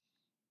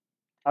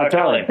 Oh,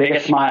 totally.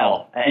 Biggest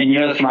smile. And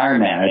it's from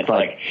Ironman. It's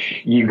like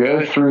you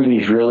go through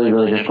these really,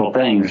 really difficult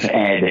things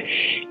and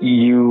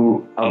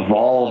you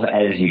evolve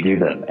as you do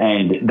them.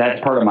 And that's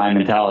part of my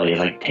mentality is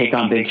like take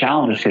on big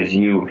challenges because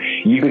you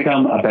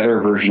become a better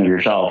version of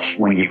yourself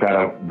when you've got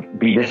to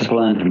be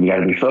disciplined, when you got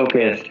to be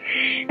focused,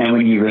 and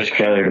when you risk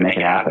failure to make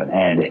it happen.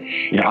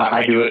 And,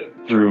 I do it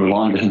through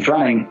long distance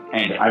running,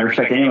 and I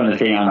respect anyone that's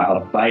getting on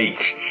a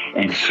bike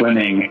and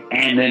swimming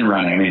and then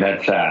running. I mean,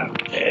 that's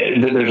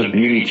there's a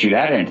beauty to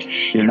that. And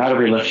not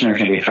every listener is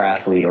going to be a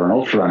triathlete or an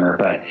ultra runner,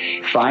 but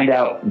find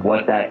out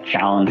what that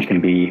challenge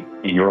can be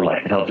in your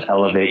life. It helps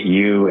elevate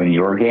you and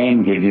your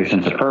game, gives you a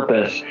sense of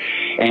purpose,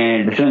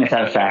 and the feeling of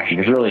satisfaction.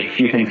 There's really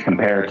few things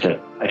compare to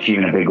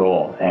achieving a big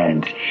goal,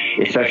 and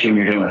especially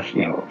when you're doing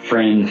with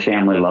friends,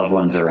 family, loved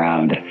ones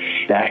around,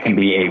 that can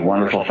be a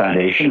wonderful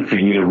foundation for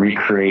you to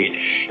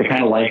recreate the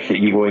kind of life that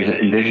you've always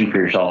envisioned for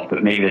yourself,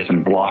 but maybe that's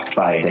been blocked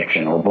by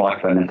addiction or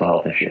blocked by mental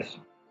health issues.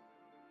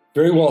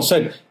 Very well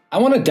said. I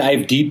want to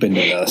dive deep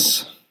into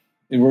this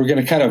and we're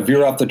going to kind of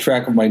veer off the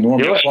track of my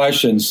normal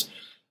questions.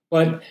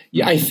 But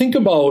yeah, I think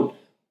about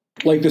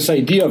like this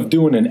idea of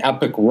doing an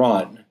epic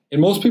run,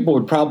 and most people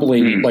would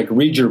probably like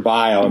read your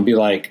bio and be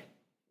like,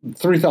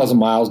 3,000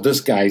 miles,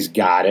 this guy's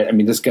got it. I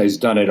mean, this guy's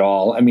done it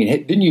all. I mean,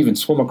 didn't you even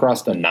swim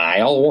across the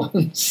Nile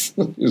once?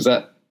 Is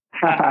that?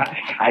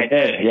 I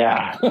did,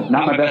 yeah.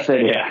 Not my best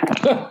idea.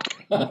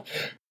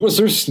 Was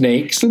there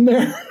snakes in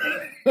there?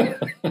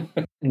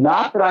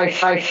 Not that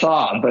I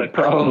saw, but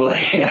probably.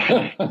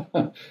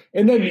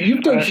 And then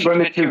you've done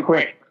swimming too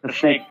quick. The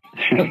snake.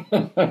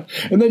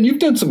 And then you've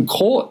done some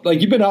cold,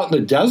 like you've been out in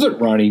the desert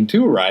running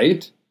too,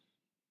 right?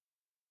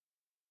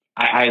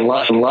 I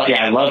love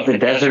the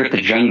desert,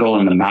 the jungle,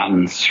 and the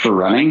mountains for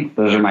running.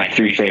 Those are my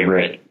three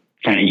favorite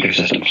kind of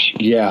ecosystems.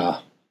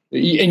 Yeah.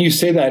 And you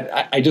say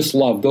that, I just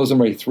love, those are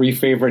my three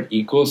favorite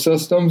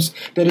ecosystems.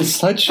 That is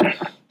such,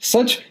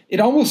 it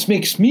almost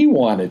makes me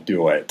want to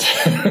do it.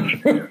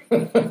 Hey,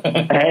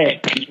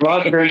 you're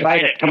welcome to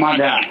invite it. Come on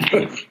down.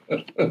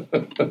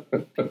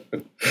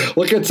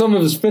 Look at some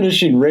of his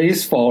finishing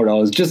race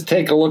photos. Just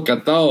take a look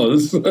at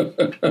those. But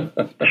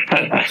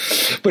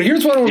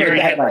here's what I want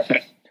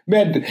to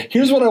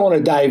here's what I want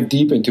to dive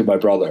deep into, my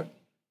brother.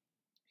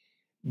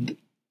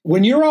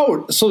 When you're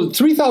out, so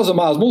 3,000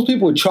 miles, most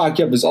people would chalk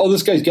you up as, oh,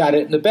 this guy's got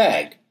it in the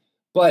bag.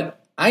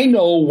 But I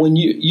know when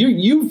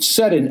you've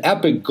set an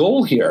epic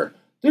goal here,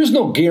 there's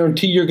no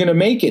guarantee you're going to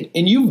make it.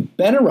 And you've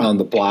been around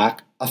the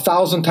block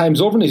 1,000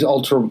 times over in these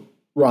ultra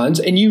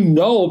runs, and you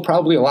know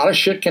probably a lot of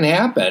shit can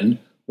happen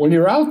when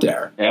you're out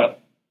there.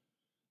 Yep.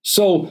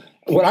 So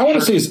what I want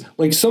to say is,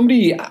 like,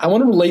 I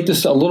want to relate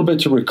this a little bit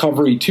to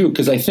recovery too,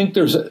 because I think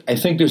there's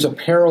a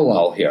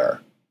parallel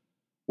here.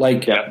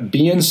 Like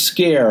being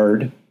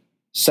scared,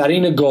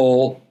 setting a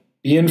goal,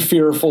 being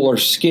fearful or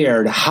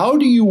scared. How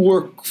do you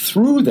work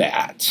through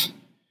that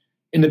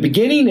in the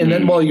beginning and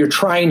then while you're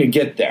trying to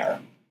get there?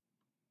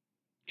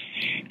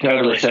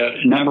 Totally. So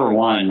number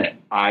one,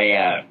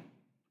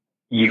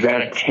 you got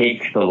to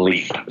take the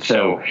leap.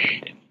 So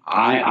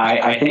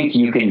I think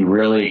you can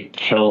really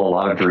kill a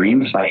lot of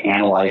dreams by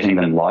analyzing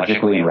them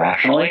logically and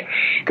rationally,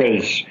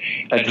 because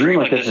a dream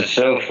like this is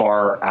so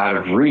far out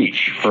of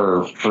reach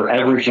for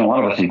every single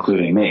one of us,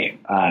 including me.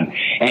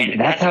 And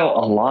that's how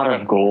a lot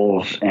of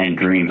goals and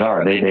dreams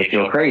are. They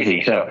feel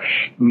crazy. So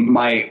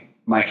my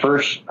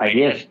first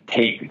idea is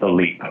take the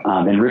leap.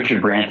 And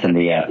Richard Branson,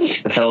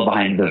 the fellow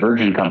behind the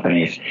Virgin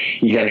companies,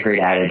 he's got a great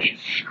adage: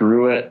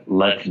 screw it,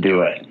 let's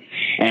do it.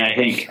 And I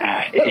think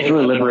it's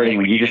really liberating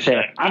when you just say,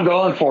 like, I'm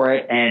going for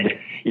it, and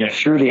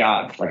screw the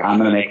odds. Like, I'm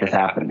going to make this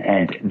happen.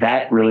 And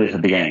that really is the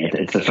beginning.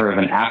 It's a sort of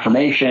an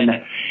affirmation,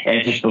 and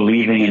it's just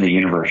believing in the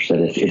universe that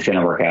it's going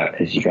to work out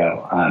as you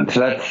go. So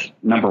that's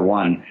number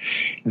one.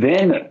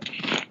 Then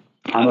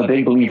I'm a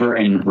big believer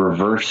in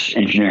reverse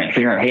engineering,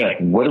 figuring out, hey, like,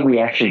 what do we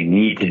actually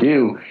need to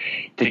do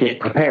to get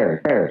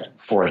prepared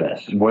for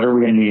this? What are we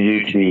going to need to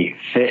do to be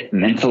fit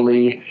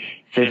mentally,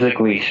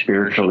 physically,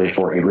 spiritually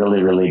for a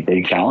really, really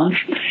big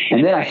challenge?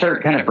 And then I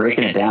start kind of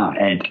breaking it down.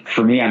 And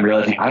for me, I'm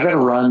realizing I've got to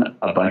run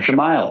a bunch of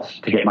miles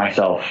to get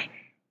myself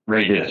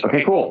ready to do this.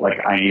 Okay, cool. Like,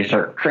 I need to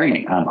start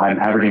training. I'm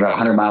averaging about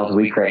 100 miles a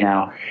week right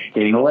now,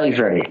 getting the legs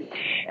ready.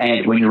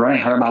 And when you're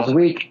running 100 miles a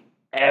week,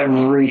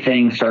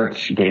 everything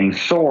starts getting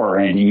sore,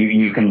 and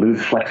you can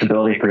lose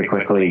flexibility pretty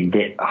quickly,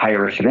 get a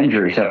higher risk of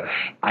injury. So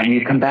I need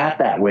to combat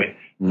that with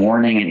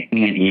morning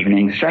and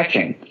evening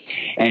stretching.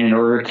 And in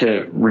order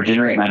to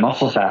regenerate my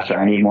muscles faster,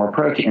 I need more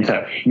protein. And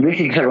so you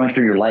basically start going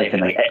through your life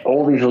and like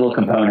all these little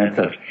components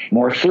of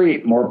more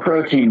sleep, more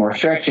protein, more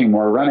stretching,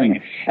 more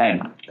running,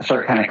 and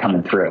start kind of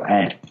coming through.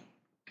 And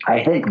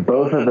I think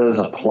both of those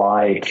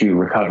apply to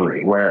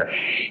recovery, where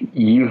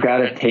you've got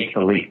to take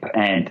the leap.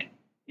 And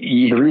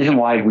the reason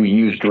why we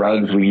use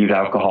drugs, we use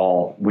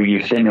alcohol, we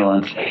use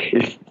stimulants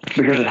is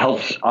because it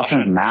helps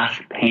often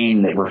mask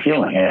pain that we're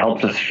feeling. And it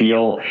helps us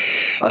feel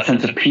a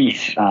sense of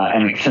peace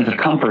and a sense of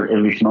comfort, at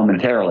least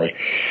momentarily.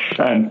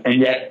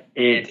 And yet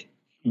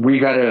we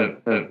got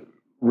to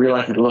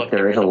realize that, look,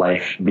 there is a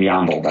life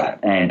beyond all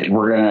that. And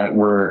we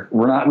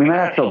might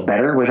not feel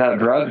better without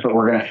drugs, but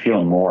we're going to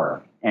feel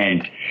more.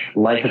 And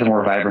life is a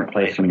more vibrant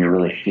place when you're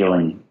really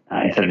feeling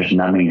instead of just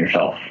numbing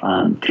yourself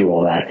to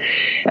all that.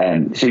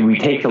 So we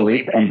take the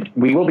leap, and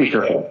we will be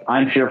fearful.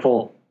 I'm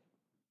fearful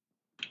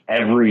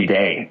every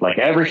day. Like,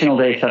 every single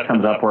day stuff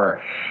comes up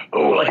where,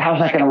 how's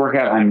that going to work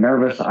out? I'm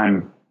nervous.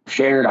 I'm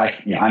scared.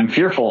 I'm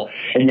fearful.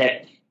 And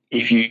yet,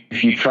 if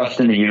you trust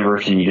in the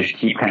universe and you just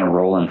keep kind of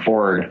rolling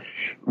forward,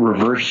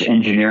 reverse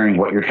engineering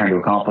what you're trying to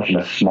accomplish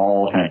into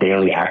small kind of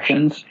daily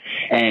actions.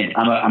 And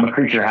I'm a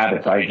creature of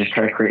habit, so I just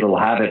try to create little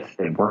habits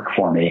that work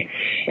for me.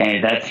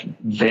 And that's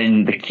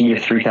been the key to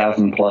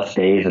 3,000 plus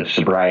days of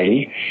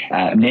sobriety.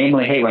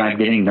 Namely, hey, when I'm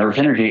getting nervous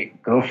energy,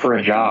 go for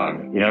a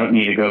jog. You don't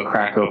need to go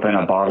crack open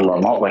a bottle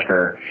of malt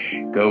liquor.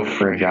 Go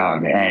for a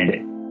jog.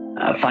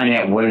 And finding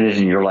out what it is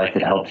in your life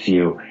that helps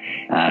you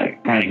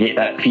kind of get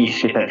that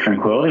peace, get that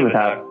tranquility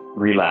without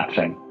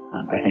relapsing,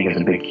 I think is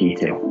a big key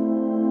too.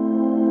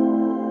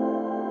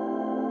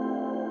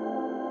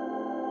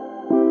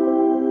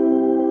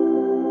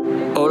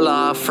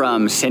 Hola, off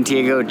from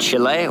Santiago,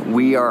 Chile.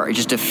 We are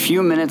just a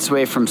few minutes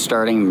away from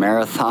starting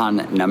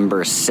marathon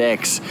number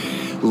 6.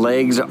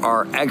 Legs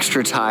are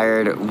extra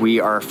tired. We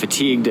are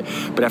fatigued,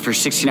 but after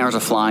 16 hours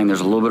of flying,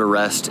 there's a little bit of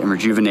rest and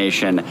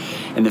rejuvenation,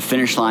 and the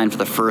finish line for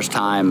the first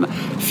time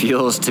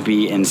feels to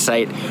be in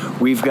sight.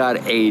 We've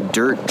got a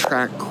dirt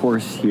track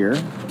course here.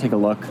 Take a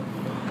look.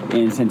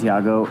 In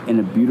Santiago, in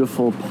a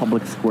beautiful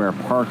public square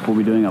park. We'll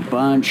be doing a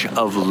bunch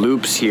of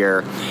loops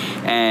here,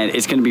 and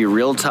it's going to be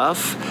real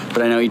tough,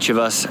 but I know each of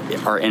us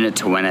are in it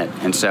to win it,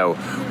 and so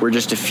we're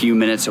just a few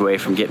minutes away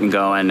from getting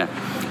going.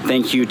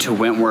 Thank you to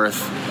Wentworth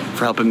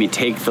for helping me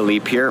take the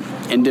leap here.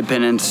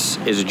 Independence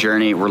is a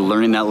journey. We're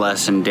learning that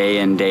lesson day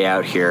in, day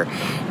out here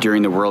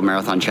during the World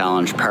Marathon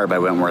Challenge powered by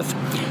Wentworth.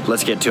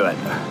 Let's get to it.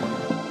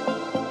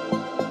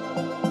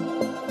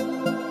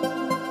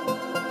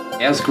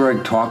 As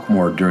Greg talked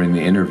more during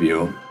the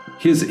interview,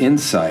 his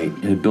insight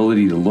and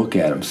ability to look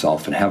at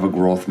himself and have a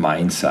growth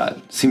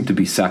mindset seemed to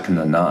be second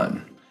to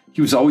none.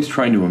 He was always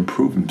trying to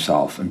improve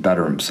himself and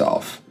better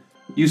himself.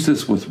 He used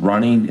this with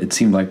running, it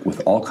seemed like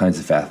with all kinds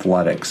of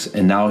athletics,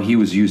 and now he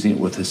was using it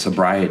with his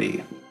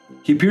sobriety.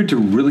 He appeared to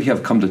really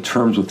have come to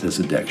terms with his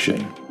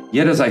addiction.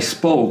 Yet as I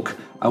spoke,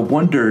 I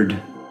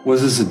wondered,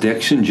 was his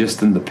addiction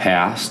just in the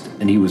past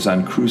and he was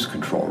on cruise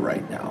control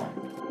right now?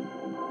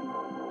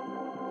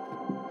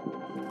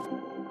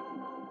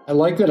 I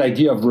like that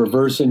idea of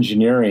reverse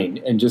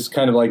engineering and just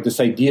kind of like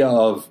this idea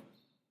of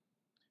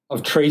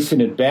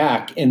tracing it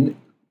back and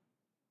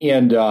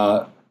kind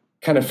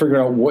of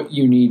figuring out what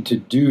you need to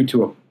do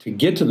to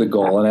get to the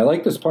goal. And I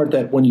like this part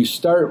that when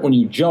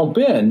you jump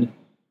in,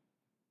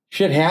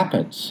 shit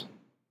happens.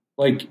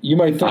 Like you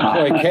might think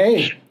like,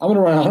 hey, I'm going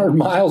to run 100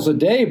 miles a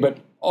day, but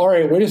all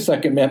right, wait a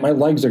second, man, my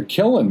legs are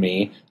killing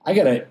me. I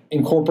got to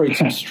incorporate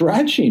some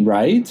stretching,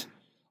 right?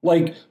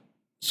 Like,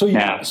 So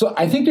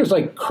I think there's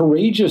like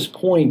courageous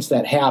points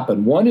that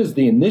happen. One is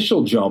the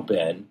initial jump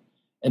in,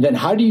 and then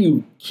how do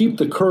you keep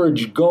the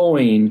courage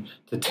going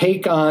to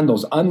take on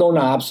those unknown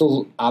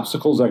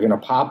obstacles that are going to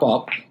pop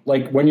up,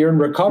 like when you're in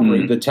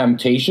recovery, the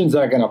temptations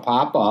that are going to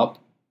pop up,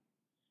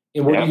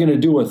 and what are you going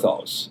to do with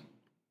those?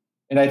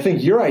 And I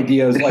think your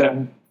idea is like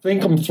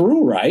think them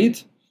through,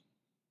 right?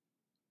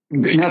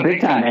 No, big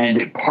time.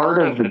 And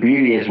part of the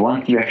beauty is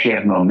once you actually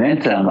have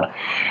momentum,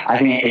 I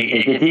think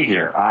it gets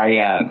easier.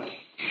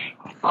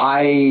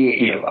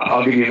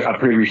 I'll give you a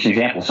pretty recent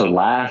example. So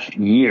last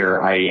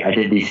year, I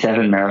did these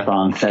 7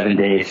 marathons, 7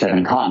 days,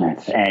 7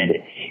 continents,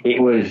 and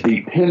it was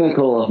the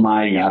pinnacle of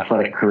my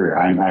athletic career.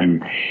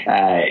 I'm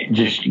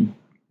just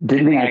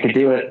didn't think I could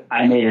do it.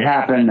 I made it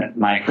happen.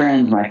 My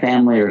friends, my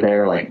family are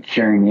there, like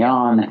cheering me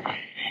on,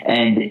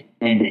 and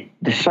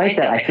despite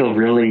that, I feel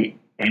really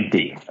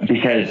empty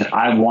because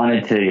I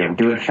wanted to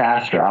do it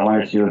faster. I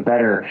wanted to do it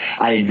better.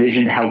 I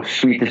envisioned how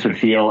sweet this would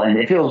feel, and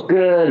it feels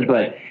good,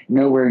 but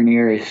nowhere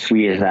near as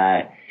sweet as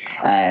that.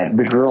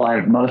 The girl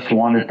I most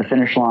wanted at the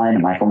finish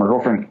line, my former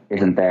girlfriend,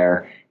 isn't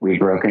there. We've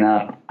broken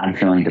up. I'm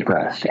feeling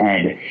depressed.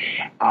 And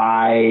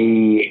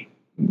I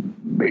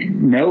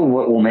know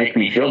what will make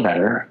me feel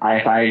better.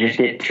 If I just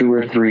get 2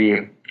 or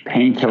 3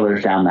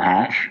 painkillers down the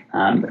hatch,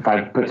 if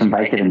I put some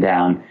Vicodin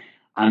down,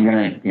 I'm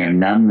going to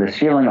numb this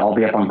feeling. I'll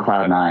be up on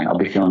cloud 9. I'll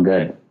be feeling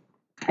good.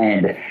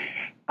 And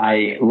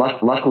I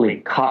luckily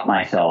caught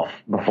myself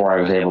before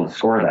I was able to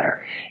score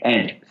there.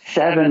 And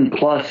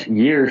 7+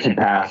 years had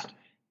passed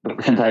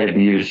since I had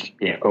abused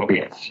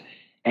opiates.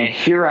 And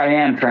here I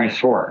am trying to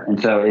score.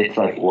 And so it's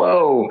like,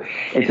 whoa.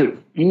 And so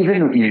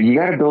even you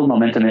got to build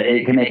momentum.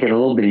 It can make it a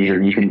little bit easier.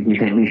 You can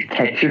at least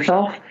catch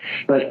yourself.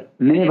 But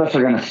many of us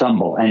are going to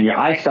stumble. And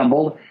I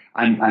stumbled.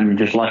 I'm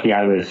just lucky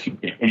I was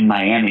in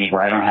Miami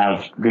where I don't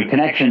have good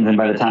connections. And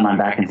by the time I'm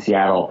back in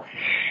Seattle,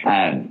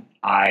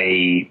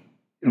 I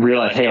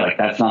realized, hey, like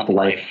that's not the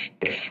life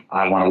if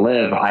I want to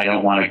live. I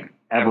don't want to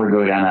ever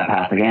go down that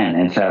path again.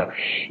 And so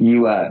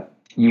you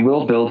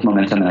will build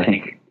momentum. And I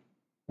think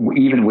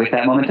even with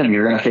that momentum,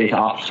 you're going to face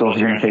obstacles,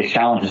 you're going to face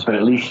challenges, but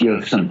at least you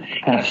have some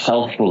kind of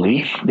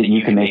self-belief that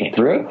you can make it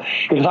through.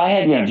 Because if I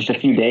had, just a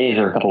few days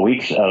or a couple of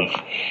weeks of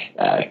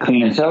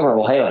clean and sober,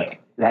 well, hey, like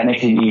that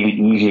makes it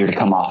even easier to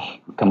come off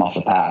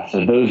the path.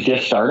 So those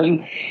just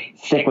starting,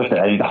 stick with it.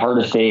 I think the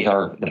hardest days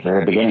are the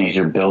very beginning as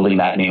you're building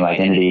that new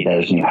identity,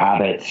 those new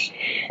habits,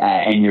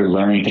 and you're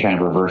learning to kind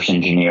of reverse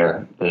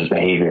engineer those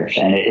behaviors.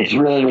 And it's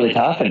really, really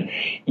tough. And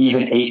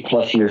even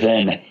 8+ years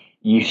in,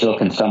 you still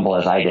can stumble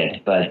as I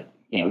did. But,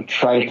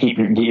 try to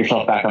get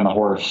yourself back on the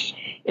horse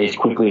as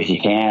quickly as you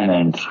can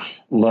and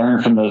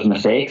learn from those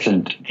mistakes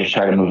and just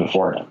try to move it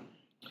forward.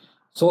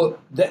 So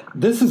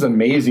this is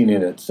amazing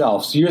in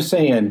itself. So you're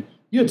saying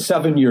you had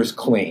 7 years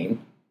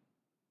clean.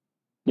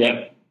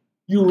 Yep.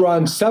 You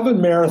run 7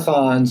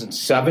 marathons in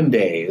 7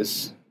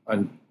 days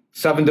on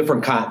 7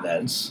 different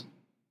continents.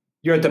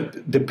 You're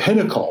at the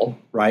pinnacle,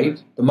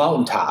 right? The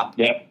mountaintop.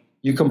 Yep.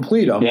 You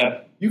complete them.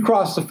 Yep. You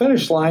cross the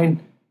finish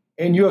line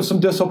and you have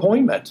some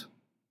disappointment.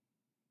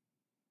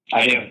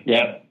 I do.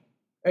 Yep.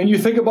 And you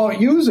think about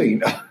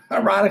using,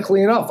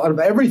 ironically enough, out of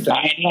everything.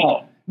 I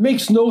know.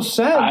 Makes no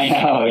sense. I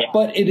know. Yeah.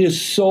 But it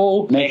is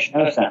so. Makes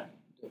no sense.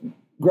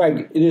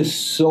 Greg, it is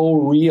so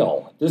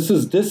real. This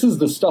is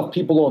the stuff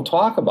people don't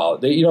talk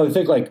about. They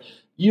think like,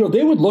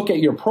 they would look at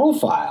your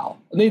profile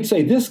and they'd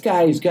say, this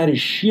guy's got his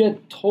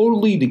shit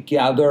totally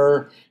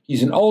together.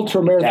 He's an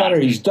ultra marathoner.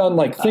 Yeah. He's done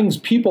like things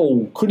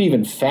people couldn't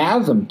even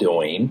fathom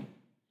doing.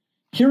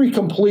 Here he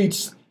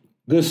completes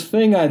this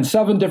thing on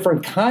 7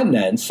 different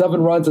continents,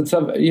 7 runs in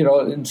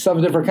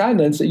 7 different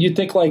continents. And you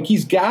think like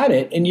he's got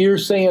it. And you're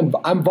saying,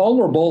 I'm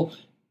vulnerable.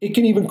 It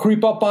can even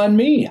creep up on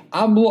me.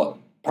 I'm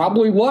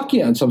probably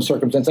lucky on some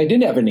circumstance. I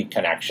didn't have any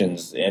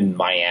connections in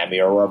Miami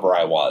or wherever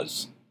I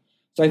was.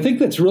 So I think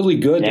that's really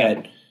good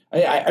that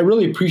I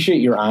really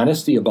appreciate your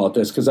honesty about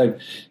this because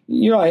I've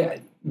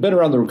been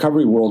around the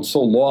recovery world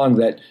so long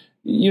that,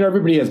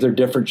 everybody has their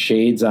different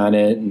shades on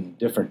it and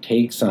different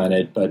takes on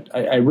it. But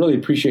I really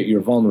appreciate your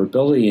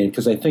vulnerability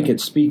because I think it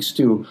speaks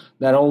to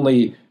not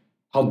only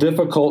how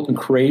difficult and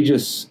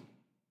courageous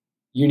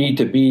you need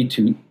to be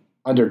to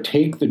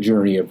undertake the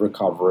journey of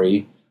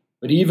recovery,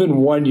 but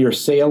even when you're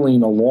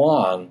sailing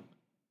along,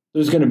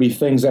 there's going to be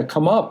things that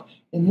come up.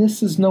 And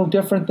this is no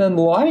different than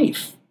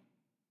life.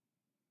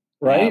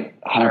 Right?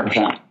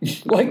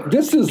 100%. Like,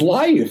 this is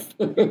life.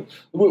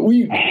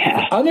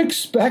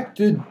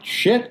 Unexpected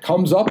shit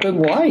comes up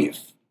in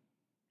life.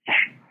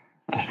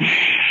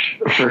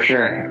 For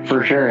sure.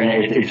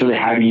 And it's really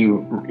how do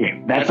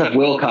you, that stuff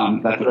will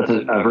come. That's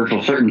a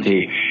virtual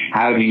certainty.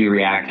 How do you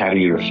react? How do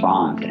you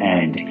respond?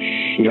 And,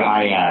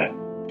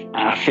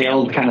 I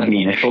failed kind of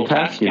the initial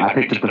test. I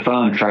picked up the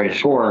phone, tried to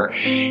score,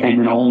 and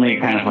then only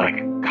kind of like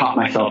caught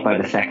myself by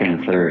the second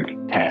and third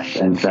tests.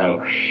 And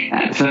so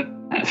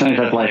sometimes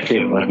that's life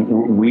too. Like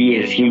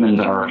we as humans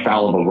are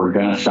fallible. We're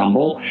going to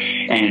stumble.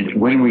 And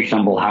when we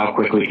stumble, how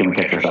quickly can we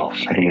catch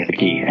ourselves? I think is the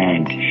key.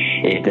 And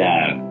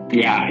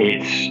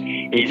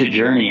it's a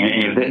journey.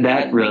 And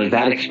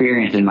that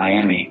experience in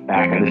Miami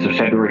this was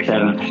February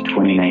 7th,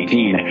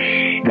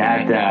 2019,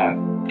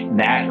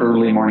 that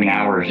early morning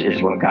hours is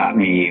what got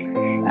me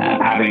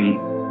having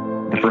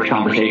the first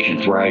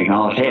conversations where I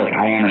acknowledged, hey, like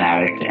I am an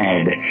addict.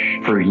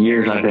 And for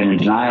years I've been in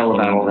denial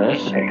about all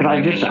this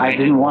because I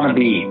didn't want to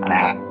be an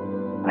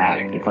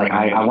addict. It's like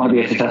I want to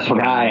be a successful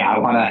guy. I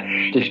want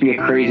to just be a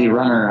crazy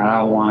runner. I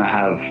don't want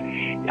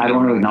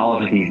to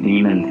acknowledge these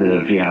demons that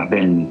have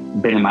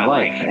been in my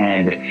life.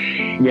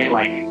 And yet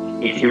like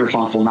it's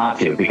irresponsible not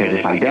to, because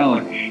if I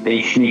don't,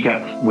 they sneak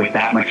up with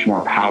that much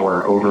more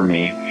power over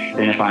me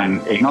than if I'm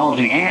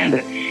acknowledging. And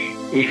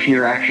if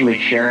you're actually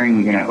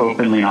sharing,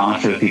 openly and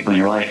honestly with people in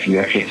your life, you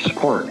actually have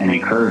support and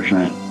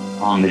encouragement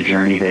on the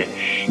journey that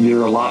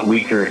you're a lot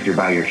weaker if you're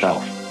by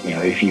yourself.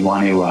 If you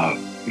want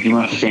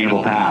a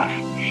sustainable path,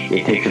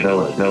 it takes a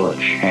village.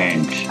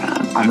 And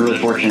I'm really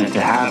fortunate to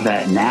have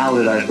that now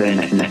that I've been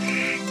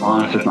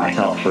honest with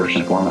myself first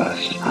and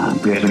foremost.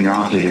 Because when you're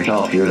honest with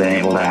yourself, you're then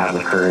able to have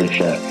the courage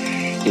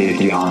to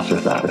be honest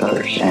with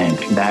others. And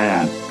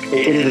that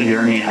it is a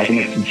journey. I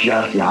think it's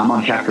just, I'm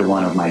on chapter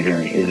 1 of my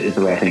journey is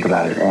the way I think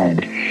about it.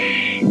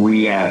 And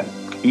we,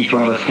 each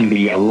one of us can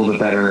be a little bit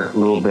better, a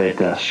little bit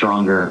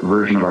stronger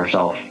version of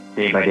ourselves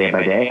day by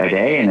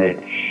day. And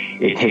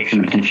it takes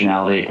some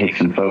intentionality, it takes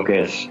some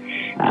focus,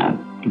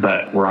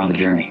 but we're on the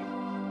journey.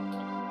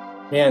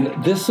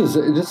 Man, this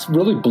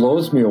really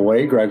blows me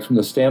away, Greg, from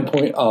the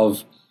standpoint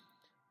of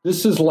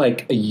this is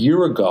like a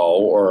year ago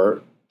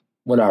or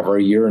whatever,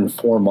 a year and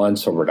 4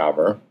 months or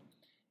whatever,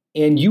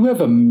 and you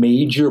have a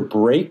major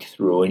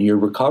breakthrough in your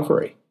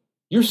recovery.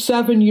 You're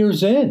 7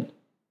 years in.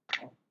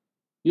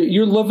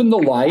 You're living the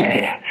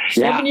life,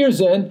 7 years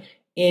in,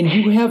 and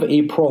you have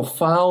a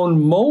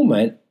profound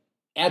moment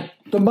at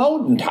the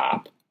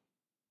mountaintop.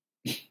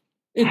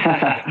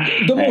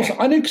 The most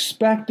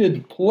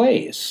unexpected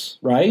place,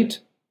 right?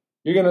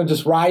 You're going to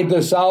just ride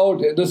this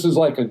out. This is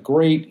like a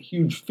great,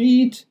 huge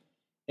feat.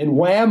 And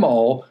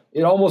whammo,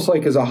 it almost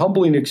like is a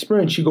humbling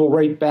experience you go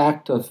right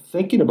back to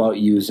thinking about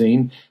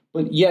using.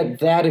 But yet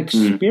that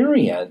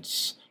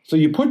experience, so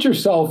you put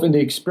yourself in the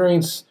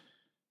experience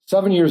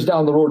 7 years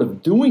down the road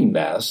of doing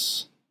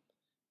this,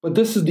 but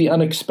this is the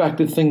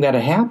unexpected thing that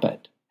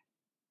happened.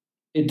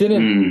 It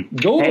didn't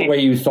go the way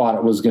you thought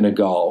it was going to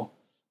go,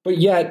 but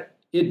yet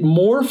it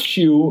morphs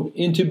you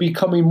into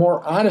becoming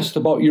more honest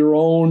about your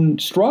own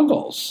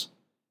struggles,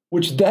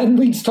 which then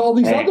leads to all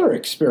these other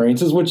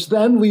experiences, which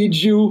then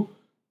leads you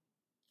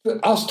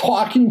to us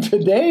talking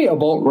today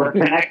about we're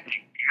connected.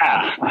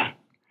 Yeah.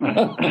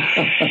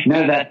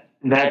 No,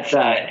 that's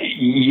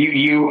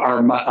you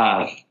are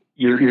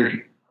your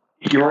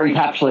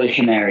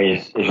encapsulation there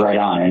is right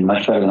on and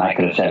much better than I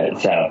could have said it.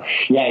 So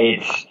yeah,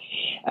 it's.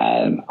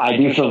 I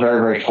do feel very,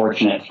 very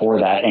fortunate for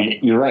that.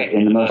 And you're right,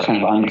 in the most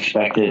kind of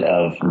unexpected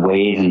of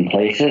ways and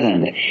places.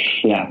 And,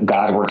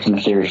 God works in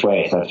mysterious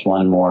ways. So that's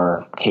one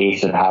more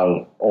case of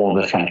how all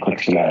of this kind of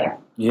clicks together.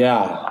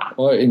 Yeah.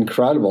 Well,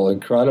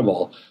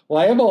 incredible.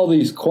 Well, I have all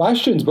these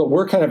questions, but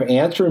we're kind of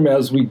answering them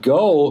as we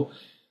go.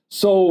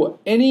 So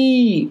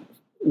any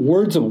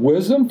words of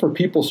wisdom for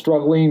people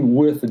struggling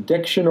with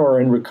addiction or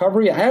in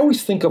recovery? I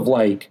always think of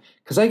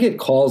because I get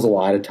calls a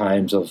lot of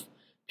times of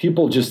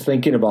people just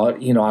thinking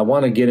about, I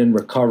want to get in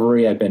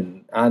recovery. I've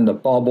been on the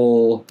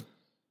bubble.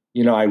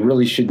 I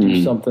really should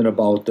do something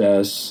about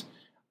this.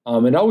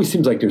 It always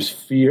seems like there's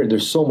fear.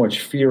 There's so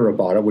much fear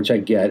about it, which I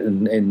get,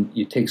 and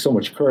you take so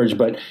much courage.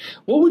 But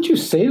what would you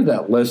say to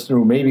that listener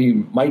who maybe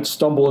might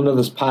stumble into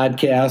this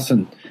podcast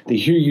and they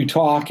hear you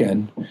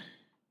talking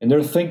and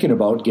they're thinking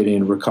about getting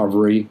in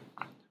recovery?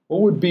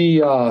 What would be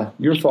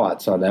your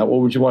thoughts on that?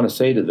 What would you want to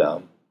say to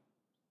them?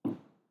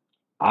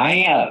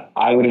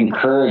 I would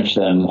encourage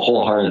them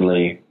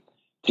wholeheartedly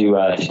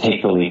to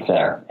take the leap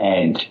there.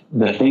 And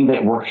the thing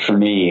that worked for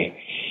me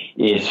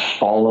is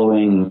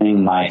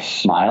following my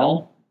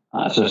smile.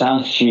 So it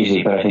sounds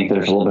cheesy, but I think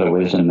there's a little bit of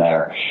wisdom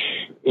there.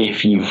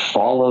 If you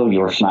follow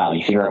your smile,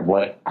 you figure out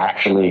what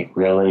actually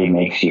really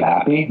makes you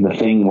happy, the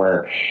thing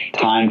where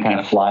time kind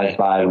of flies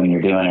by when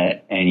you're doing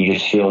it and you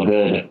just feel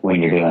good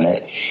when you're doing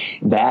it,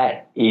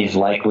 that is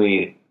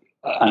likely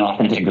an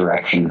authentic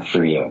direction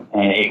for you.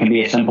 And it can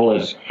be as simple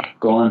as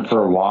going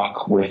for a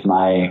walk with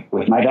my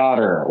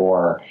daughter,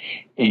 or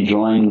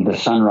enjoying the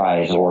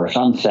sunrise or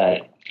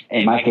sunset.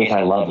 In my case,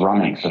 I love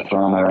running, so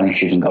throwing on my running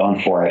shoes and going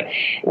for it,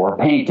 or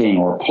painting,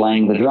 or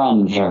playing the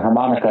drums or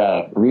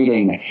harmonica,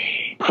 reading,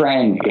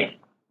 praying,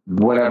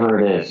 whatever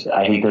it is.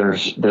 I think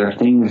there are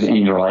things in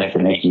your life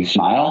that make you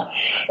smile,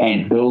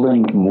 and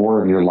building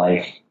more of your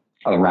life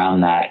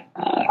around that,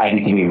 I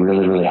think can be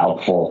really, really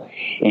helpful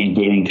in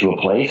getting to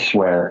a place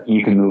where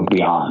you can move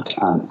beyond.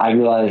 I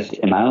realized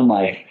in my own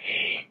life,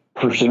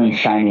 pursuing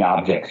shiny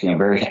objects,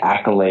 various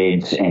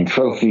accolades and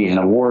trophies and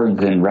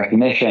awards and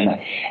recognition,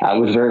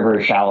 was very,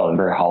 very shallow and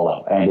very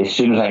hollow. And as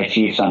soon as I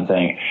achieved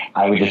something,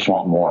 I would just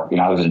want more.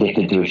 I was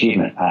addicted to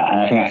achievement,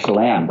 and I think I still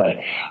am. But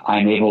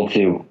I'm able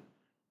to,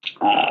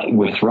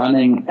 with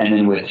running and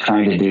then with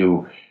trying to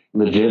do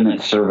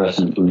legitimate service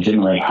and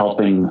legitimately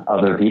helping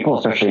other people,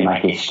 especially in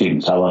my case,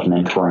 students. I love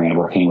mentoring and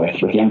working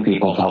with young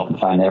people to help them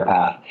find their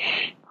path.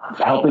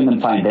 Helping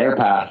them find their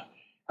path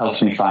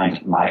helps me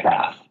find my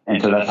path.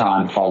 And so that's how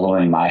I'm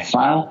following my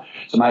smile.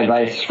 So my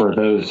advice for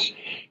those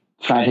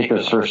trying to take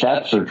those first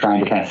steps or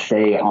trying to kind of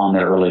stay on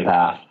their early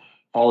path,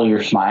 follow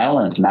your smile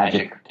and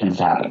magic tends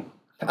to happen.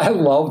 I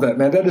love that,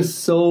 man. That is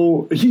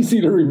so easy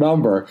to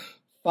remember.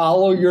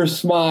 Follow your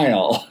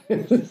smile.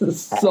 This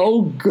is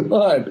so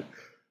good.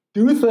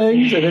 Do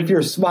things, and if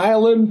you're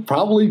smiling,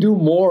 probably do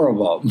more of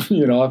them,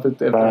 if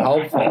they're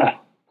helpful.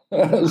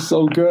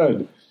 So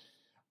good.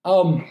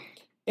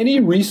 Any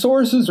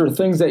resources or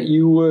things that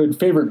you would,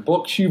 favorite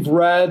books you've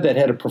read that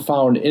had a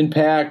profound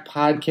impact,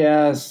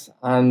 podcasts,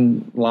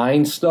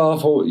 online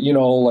stuff,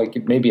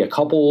 like maybe a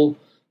couple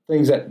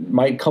things that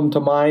might come to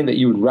mind that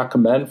you would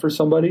recommend for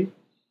somebody?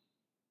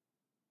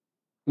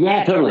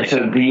 Yeah, totally.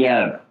 So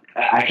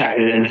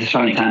actually, this is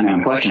funny timing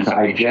on questions.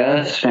 I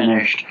just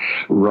finished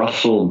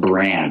Russell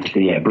Brand,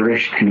 the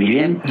British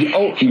comedian.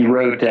 He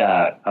wrote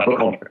a book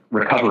called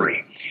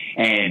Recovery.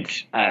 And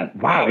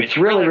wow, it's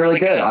really, really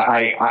good.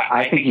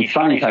 I think he's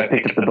funny, so I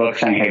picked up the book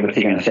saying, hey, what's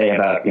he going to say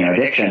about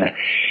addiction?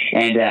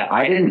 And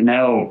I didn't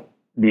know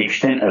the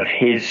extent of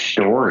his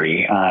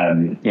story.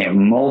 Addiction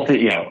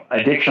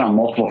on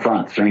multiple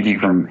fronts, ranging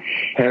from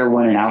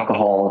heroin and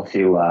alcohol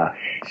to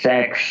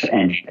sex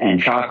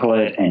and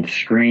chocolate and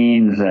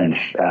screens and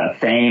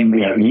fame.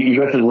 You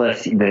go through the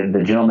list.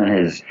 The gentleman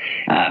has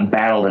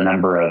battled a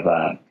number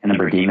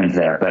of demons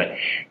there, but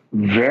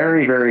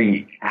very,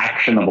 very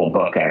actionable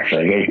book,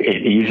 actually.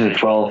 It uses a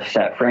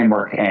 12-step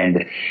framework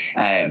and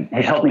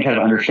has helped me kind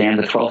of understand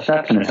the 12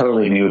 steps in a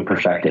totally new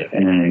perspective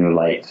and in a new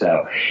light.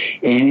 So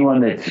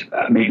anyone that's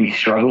maybe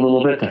struggled a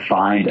little bit to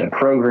find a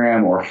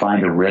program or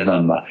find a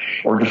rhythm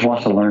or just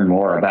wants to learn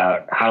more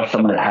about how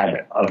someone that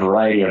had a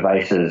variety of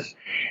vices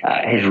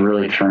has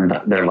really turned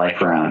their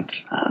life around,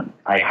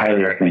 I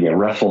highly recommend it.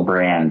 Russell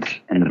Brand,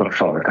 and the book's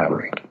called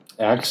Recovery.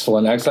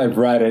 Excellent. I've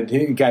read it.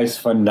 The guy's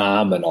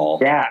phenomenal.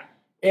 Yeah.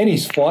 And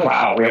he's funny.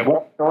 Wow, we have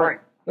one story.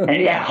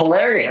 And yeah,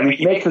 hilarious. I mean,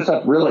 he makes this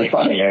up really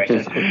funny.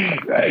 It's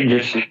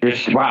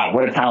just wow,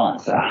 what a talent.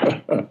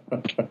 So.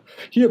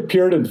 He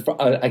appeared in,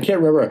 I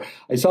can't remember,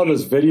 I saw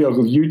this video,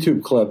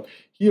 YouTube clip.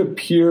 He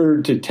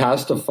appeared to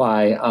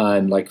testify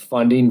on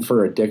funding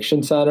for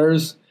addiction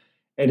centers.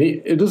 And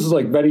this is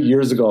many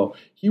years ago.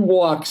 He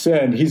walks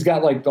in, he's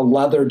got the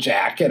leather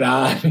jacket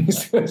on.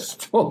 He's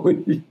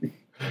totally...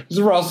 He's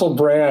Russell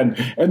Brand.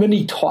 And then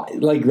he taught,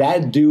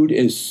 that dude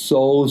is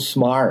so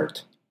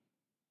smart.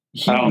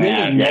 He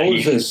really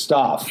knows his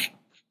stuff.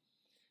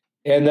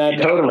 And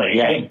then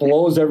it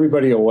blows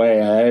everybody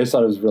away. I just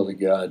thought it was really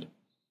good.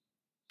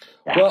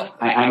 Yeah, well,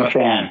 I'm a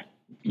fan.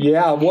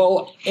 Yeah.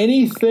 Well,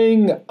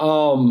 anything,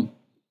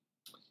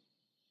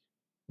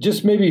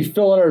 just maybe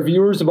fill in our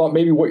viewers about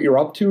maybe what you're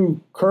up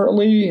to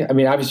currently. I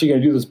mean, obviously you're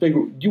going to do this big,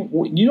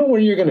 you know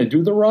when you're going to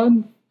do the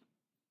run?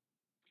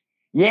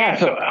 Yeah,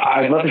 so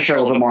I'd love to share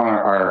a little bit more on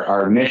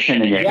our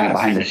mission and kind of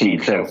behind the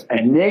scenes. So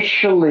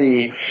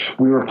initially,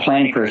 we were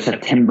planning for a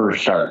September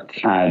start,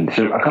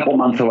 so a couple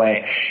months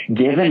away.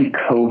 Given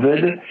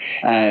COVID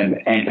and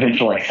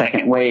potential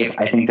second wave,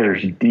 I think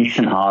there's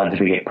decent odds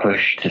we get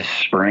pushed to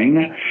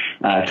spring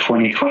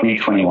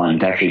 2021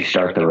 to actually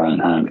start the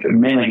run.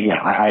 Mainly,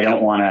 I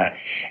don't want to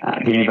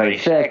get anybody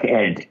sick,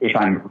 and if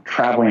I'm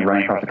traveling and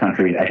running across the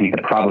country, I think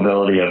the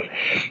probability of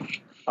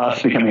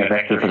us becoming a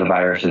vector for the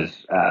virus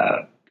is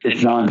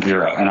it's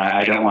non-zero, and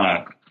I don't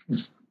want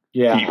to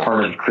be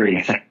part of creating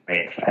a second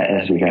wave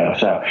as we go.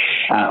 So,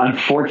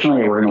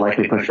 unfortunately, we're going to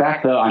likely push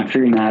back, though. I'm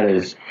treating that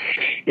as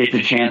it's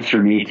a chance for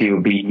me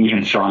to be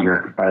even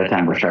stronger by the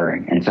time we're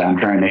starting. And so I'm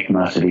trying to make the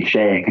most of each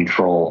day and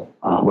control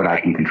what I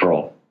can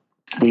control.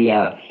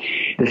 The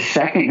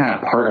second kind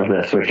of part of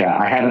this, which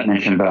I haven't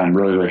mentioned, but I'm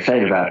really, really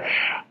excited about,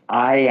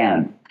 I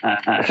am.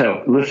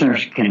 So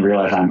listeners can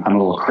realize I'm a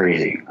little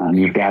crazy.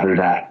 You've gathered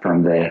that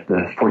from the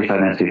 45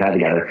 minutes we've had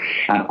together.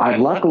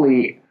 I've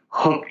luckily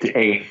hooked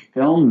a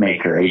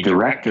filmmaker, a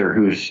director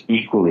who's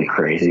equally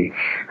crazy.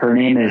 Her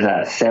name is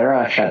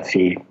Sarah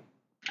Chatsky,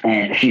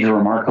 and she's a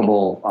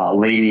remarkable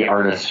lady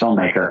artist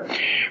filmmaker.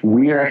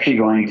 We are actually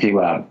going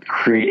to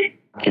create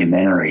a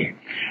documentary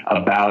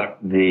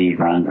about the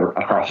run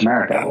across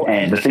America.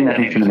 And the thing that I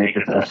think is going to make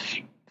this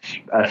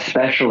a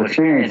special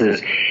experience is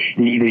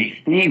the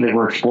theme that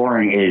we're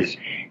exploring is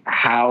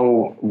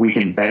how we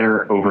can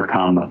better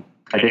overcome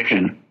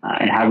addiction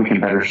and how we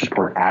can better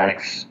support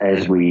addicts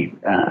as we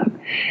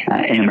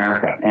in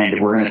America.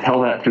 And we're going to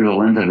tell that through the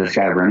lens of this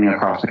guy running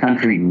across the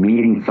country,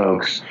 meeting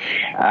folks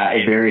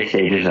at various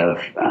stages of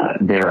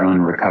their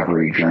own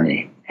recovery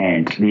journey.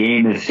 And the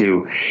aim is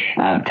to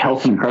tell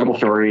some incredible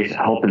stories,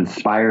 help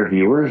inspire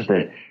viewers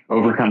that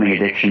overcoming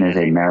addiction is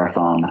a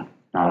marathon,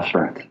 not a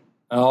sprint.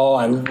 Oh,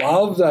 I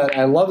love that.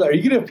 I love that. Are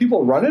you going to have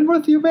people running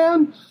with you,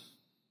 man?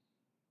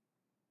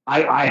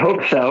 I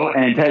hope so.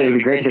 And Ted, it would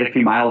be great to get a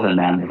few miles in,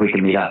 man, if we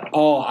can meet up.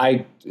 Oh,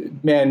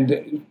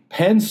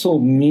 pencil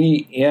me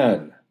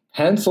in.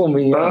 Pencil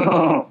me in.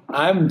 Oh.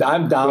 I'm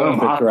down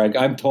with it, Greg.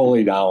 I'm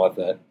totally down with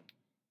it.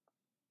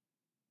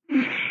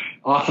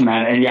 Awesome,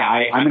 man. And yeah,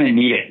 I'm going to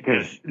need it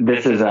because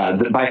this is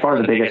by far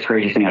the biggest,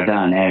 craziest thing I've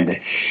done. And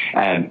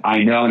I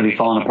know I'm going to be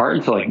falling apart.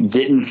 And so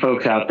getting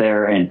folks out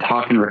there and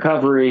talking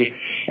recovery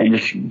and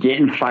just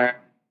getting fired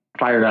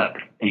up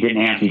and getting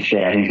amped each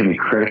day, I think is going to be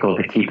critical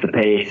to keep the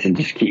pace and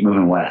just keep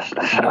moving west.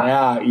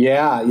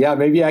 Yeah.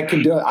 Maybe I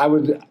can do it.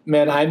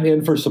 I'm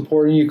in for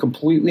supporting you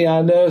completely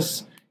on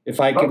this. If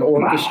I can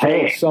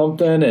orchestrate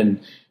something and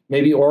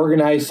maybe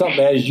organize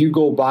something as you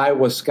go by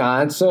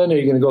Wisconsin, are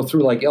you going to go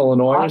through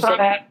Illinois or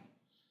something?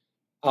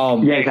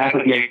 Yeah,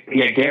 exactly.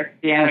 Yeah, Gary,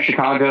 Indiana,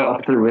 Chicago,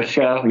 up through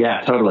Wisco.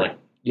 Yeah, totally.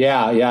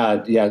 Yeah.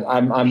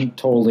 I'm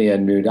totally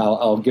in, dude.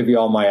 I'll give you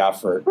all my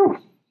effort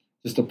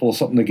just to pull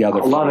something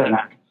together. I love it,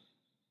 man.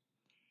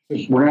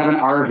 We're gonna have an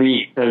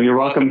RV, so you're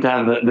welcome to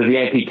have the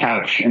VIP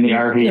couch in the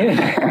RV.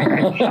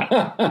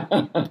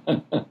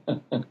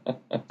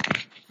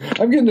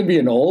 I'm getting to be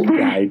an old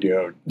guy,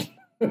 dude.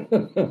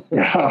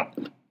 Yeah.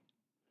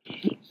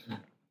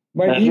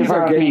 My knees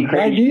are getting.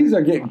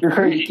 You're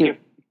crazy too.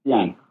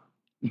 Yeah.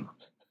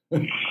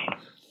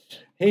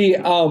 Hey, you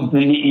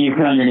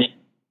put on your knees.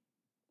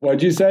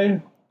 What'd you say?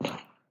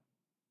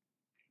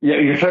 Yeah,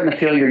 you're starting to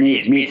feel your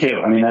knees. Me too.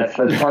 I mean, that's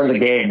part of the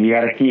game. You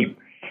got to keep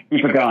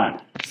it going.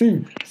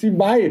 See,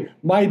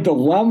 my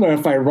dilemma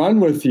if I run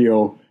with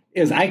you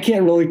is I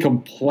can't really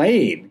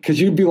complain because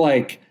you'd be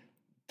like,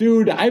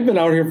 dude, I've been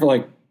out here for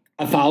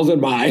 1,000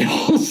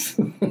 miles.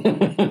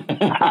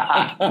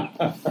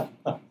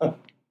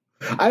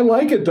 I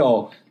like it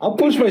though. I'll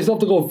push myself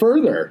to go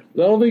further.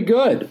 That'll be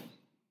good.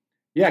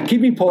 Yeah,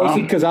 keep me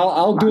posted because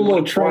I'll do a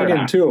little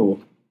training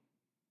too.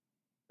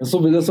 This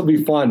will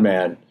be fun,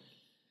 man.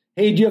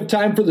 Hey, do you have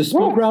time for the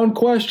speed round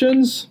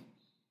questions?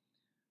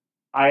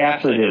 I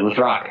absolutely do. Let's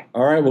rock.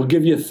 All right, we'll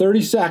give you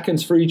 30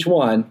 seconds for each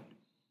one.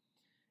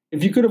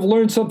 If you could have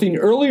learned something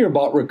earlier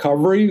about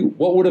recovery,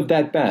 what would have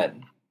that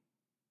been?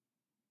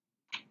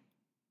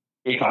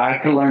 If I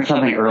could learn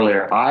something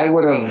earlier, I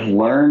would have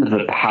learned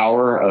the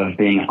power of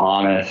being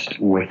honest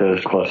with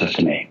those closest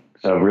to me.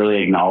 So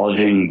really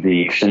acknowledging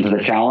the extent of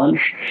the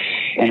challenge.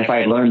 And if I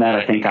had learned that,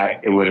 I think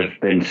it would have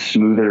been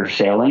smoother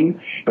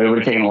sailing, but it would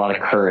have taken a lot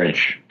of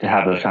courage to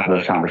have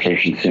those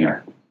conversations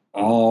sooner.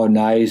 Oh,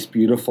 nice.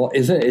 Beautiful.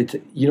 Isn't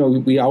it?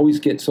 We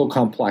always get so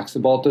complex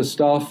about this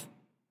stuff.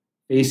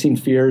 Facing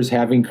fears,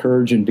 having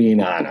courage, and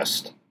being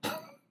honest.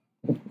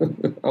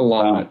 I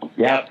love it.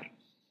 Yep.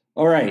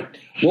 All right.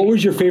 What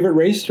was your favorite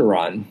race to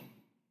run? Do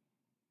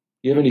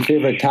you have any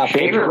favorite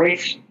favorite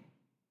race?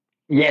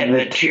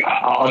 Yeah,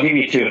 I'll give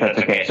you two if that's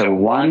okay. So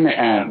one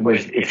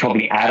it's called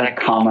the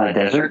Atacama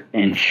Desert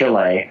in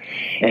Chile,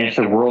 and it's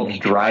the world's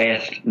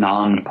driest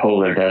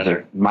non-polar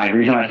desert. My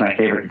reason why it's my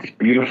favorite, it's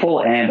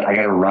beautiful, and I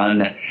got to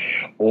run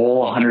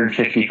all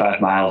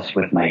 155 miles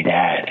with my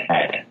dad,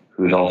 Ed,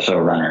 who's also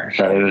a runner.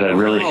 So it was a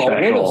really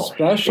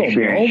special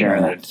experience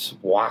sharing that.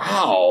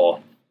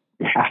 Wow.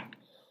 Yeah.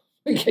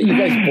 You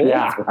guys both.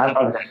 Yeah, I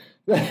love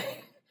it.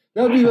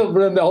 That would be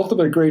the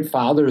ultimate great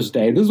Father's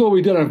Day. This is what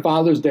we did on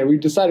Father's Day. We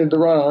decided to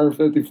run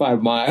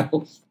 155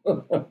 miles.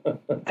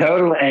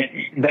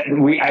 Totally. And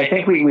I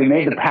think we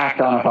made the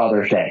pact on a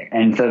Father's Day.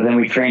 And so then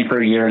we trained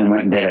for a year and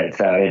went and did it.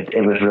 So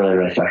it was really,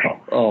 really special.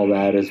 Oh,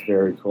 that is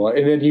very cool.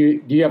 And then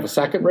do you have a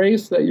second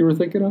race that you were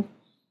thinking of?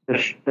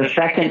 The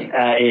second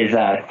is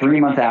 3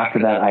 months after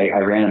that, I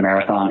ran a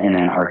marathon in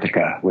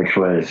Antarctica, which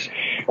was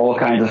all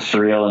kinds of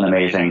surreal and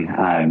amazing.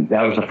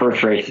 That was the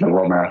first race in the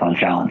World Marathon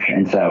Challenge.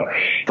 And so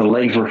the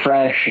legs were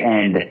fresh,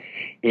 and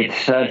it's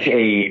such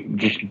a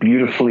just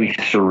beautifully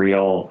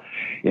surreal,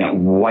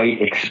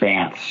 white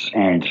expanse.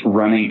 And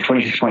running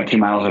 26.2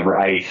 miles over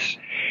ice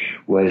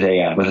was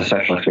a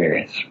special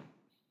experience.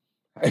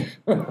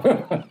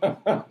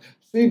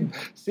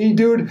 See,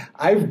 dude,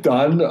 I've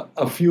done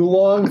a few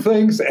long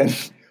things, and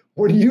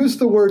when you use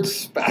the word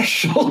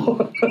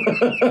special,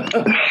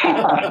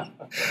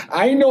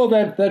 I know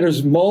that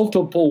there's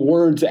multiple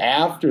words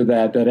after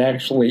that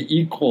actually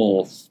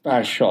equal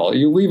special.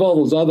 You leave all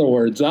those other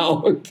words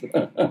out.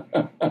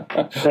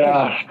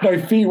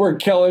 My feet were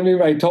killing me.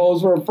 My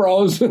toes were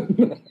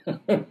frozen.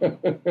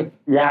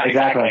 Yeah,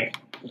 exactly.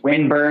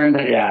 Wind burned.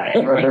 Yeah,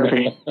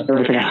 everything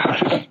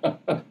else.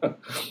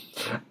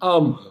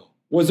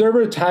 Was there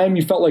ever a time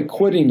you felt like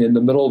quitting in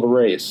the middle of a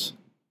race?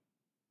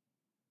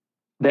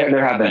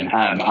 There have been.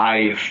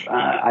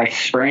 I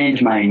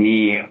sprained my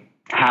knee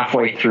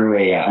halfway through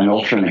an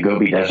ultra in the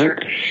Gobi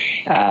Desert.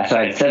 So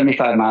I had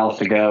 75 miles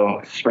to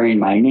go, sprained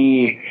my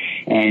knee,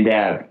 and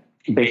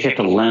basically have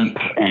to limp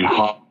and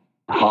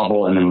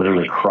hobble and then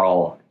literally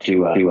crawl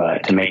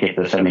to make it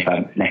the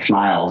 75 next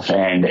miles.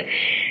 And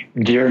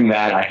during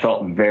that, I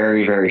felt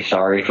very, very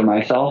sorry for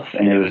myself,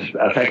 and it was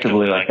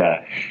effectively like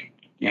a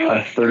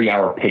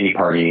 30-hour pity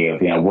party of,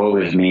 woe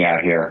is me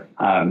out here.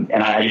 And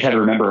I just had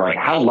to remember, like,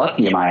 how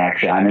lucky am I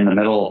actually? I'm in the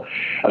middle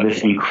of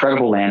this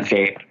incredible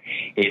landscape.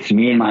 It's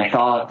me and my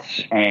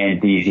thoughts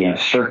and these,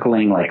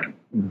 circling, like,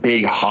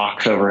 big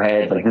hawks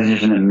overhead. Like, this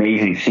is an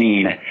amazing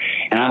scene,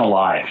 and I'm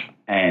alive,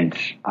 and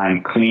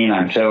I'm clean,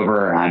 I'm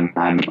sober, and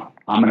I'm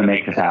going to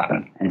make this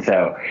happen. And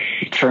so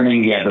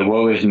turning, the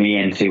woe is me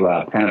into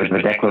kind of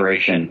a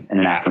declaration and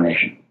an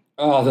affirmation.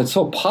 Oh, that's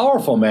so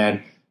powerful,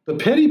 man. The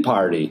pity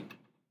party.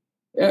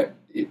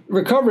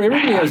 Recovery,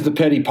 everybody has the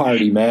pity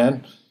party,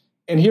 man.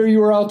 And here you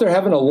were out there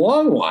having a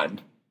long one,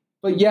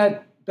 but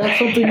yet that's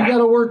something you got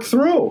to work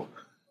through.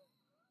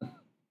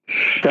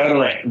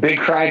 Totally. Big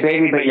cry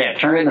baby, but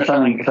turn it into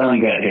something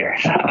good here.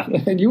 So.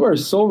 And you are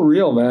so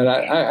real, man.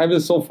 I'm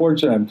just so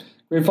fortunate. I'm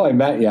grateful I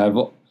met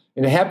you.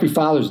 And a happy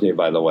Father's Day,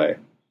 by the way.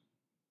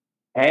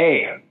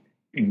 Hey,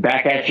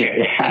 back at you.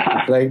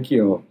 Yeah. Thank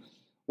you.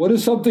 What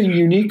is something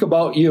unique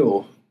about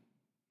you?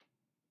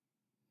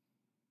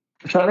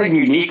 Something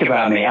unique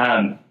about me.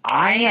 I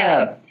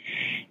have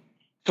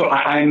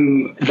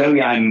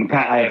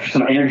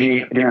some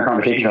energy during our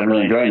conversations. I'm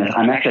really enjoying this.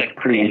 I'm actually a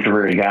pretty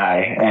introverted guy,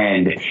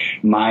 and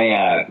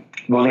my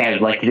one thing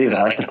I'd like to do is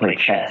I like to play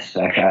chess.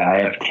 Actually,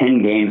 I have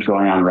 10 games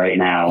going on right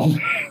now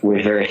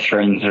with various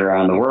friends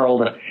around the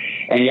world,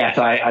 and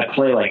so I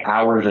play like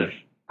hours and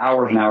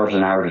hours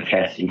of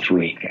chess each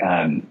week.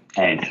 And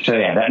so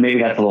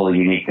that's a little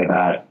unique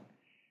about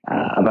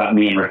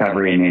me in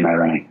recovery and me in my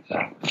running. So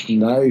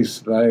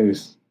nice.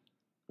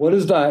 What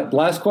is that?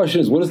 Last question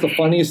is, what is the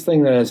funniest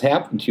thing that has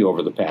happened to you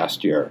over the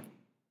past year?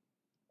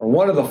 Or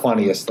one of the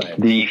funniest things?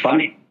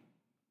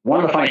 One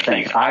of the funniest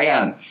things.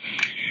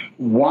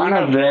 One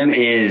of them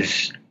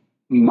is,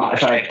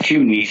 so I have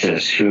two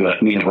nieces who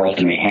mean the world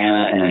to me,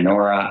 Hannah and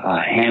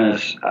Honora.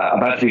 Hannah's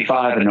about to be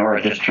 5, and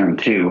Honora just turned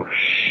 2.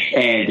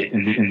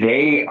 And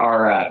they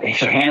are,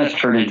 so Hannah's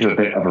turned into a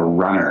bit of a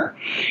runner.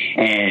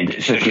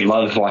 And so she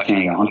loves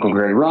watching Uncle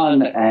Greg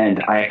run,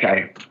 and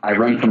I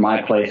run from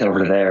my place over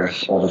to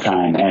theirs all the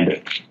time.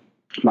 And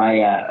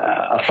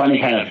a funny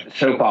kind of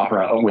soap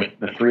opera with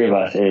the three of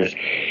us is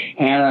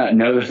Hannah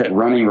knows that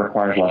running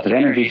requires lots of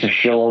energy, so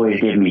she'll always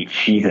give me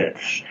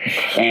Cheez-Its,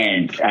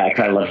 and because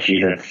I love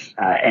Cheez-Its,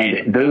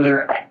 and those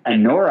are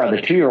Honora, the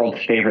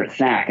 2-year-old's favorite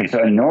snack. And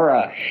so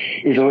Honora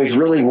is always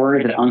really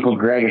worried that Uncle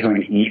Greg is going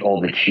to eat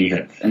all the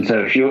Cheez-Its, and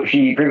so she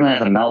frequently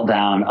has a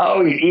meltdown.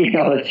 Oh, he's eating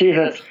all the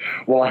Cheez-Its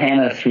while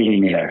Hannah's feeding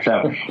me there.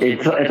 So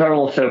it's our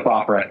little soap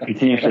opera,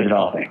 continuously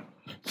developing.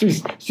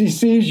 She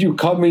sees you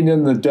coming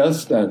in the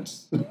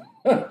distance.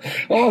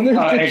 Oh, there's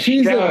the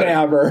Cheez-It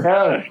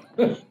nabber.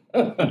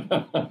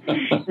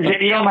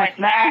 Eat all my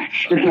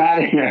snacks. Get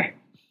out of here.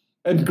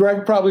 And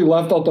Greg probably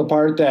left out the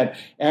part that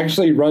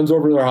actually runs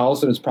over their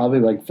house, and it's probably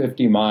like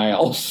 50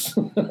 miles.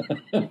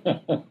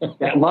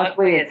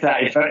 Luckily, it's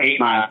about 8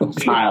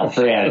 miles.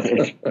 So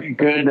it's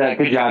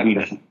good job,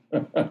 Edison.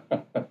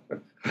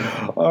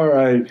 All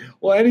right.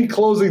 Well, any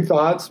closing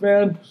thoughts,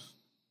 man?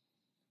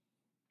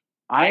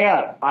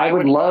 I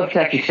would love to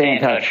actually stay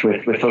in touch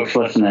with folks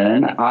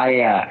listening.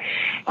 I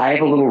have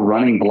a little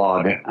running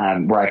blog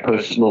where I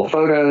post little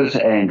photos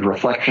and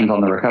reflections on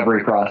the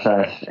recovery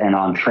process and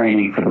on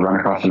training for the Run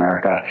Across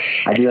America.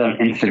 I do that on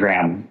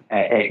Instagram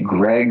at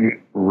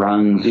Greg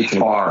Runs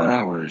Far.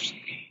 Hours.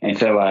 And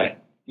so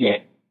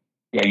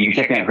Yeah, you can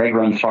check me out,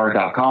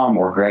 gregrunsfar.com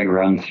or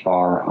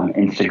gregrunsfar on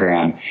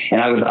Instagram.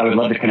 And I would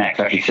love to connect.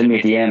 So actually send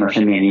me a DM or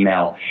send me an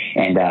email.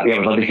 And I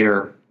would love to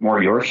hear more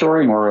of your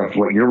story, more of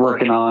what you're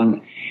working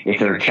on, if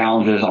there are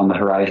challenges on the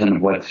horizon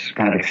of what's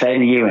kind of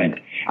exciting you.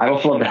 And I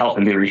also love to help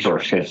and be a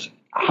resource, because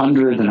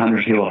hundreds and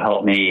hundreds of people have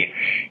helped me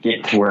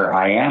get to where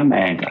I am,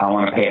 and I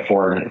want to pay it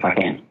forward if I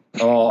can.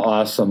 Oh,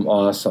 awesome,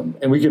 awesome.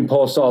 And we can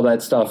post all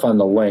that stuff on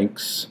the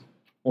links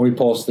when we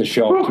post the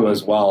show too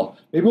as well.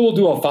 Maybe we'll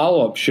do a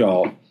follow-up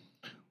show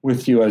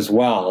with you as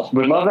well.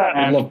 Would love that,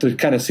 man. I'd love to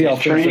kind of see how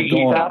things are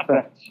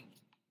going.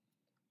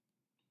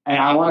 And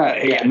I want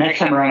to, next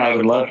time around, I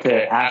would love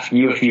to ask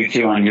you a few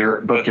too on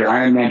both your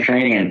Ironman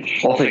training, and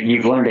also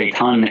you've learned a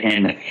ton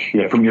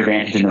from your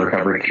vantage in the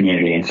recovery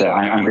community. And so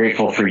I'm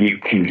grateful for you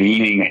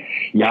convening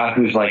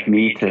yahoos like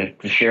me to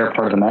share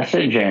part of the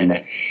message.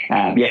 And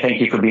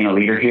thank you for being a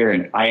leader here.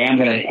 And I am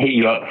going to hit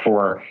you up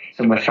for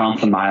some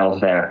Wisconsin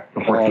miles there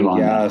before too long.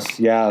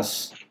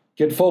 Yes.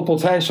 Get Full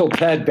Potential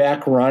Ted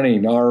back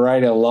running. All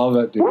right, I love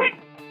it, dude.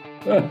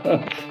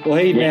 Well,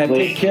 hey, man,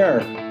 take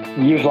care.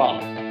 You as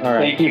well. All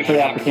right. Thank you for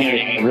the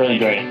opportunity. I really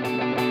enjoyed it.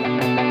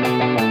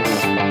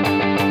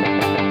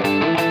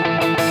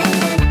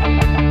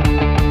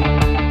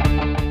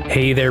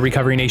 Hey there,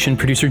 Recovery Nation.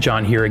 Producer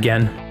John here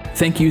again.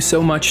 Thank you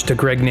so much to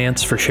Greg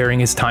Nance for sharing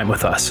his time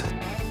with us.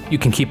 You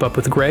can keep up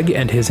with Greg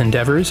and his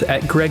endeavors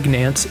at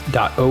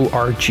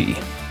gregnance.org.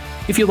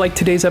 If you liked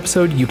today's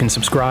episode, you can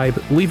subscribe,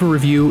 leave a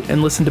review,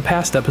 and listen to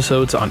past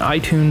episodes on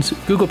iTunes,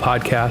 Google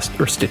Podcast,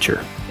 or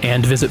Stitcher.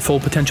 And visit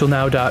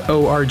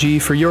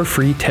fullpotentialnow.org for your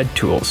free TED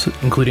tools,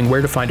 including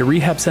where to find a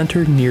rehab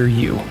center near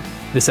you.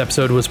 This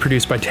episode was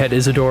produced by Ted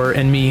Isidore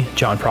and me,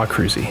 John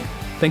Procruzzi.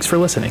 Thanks for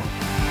listening.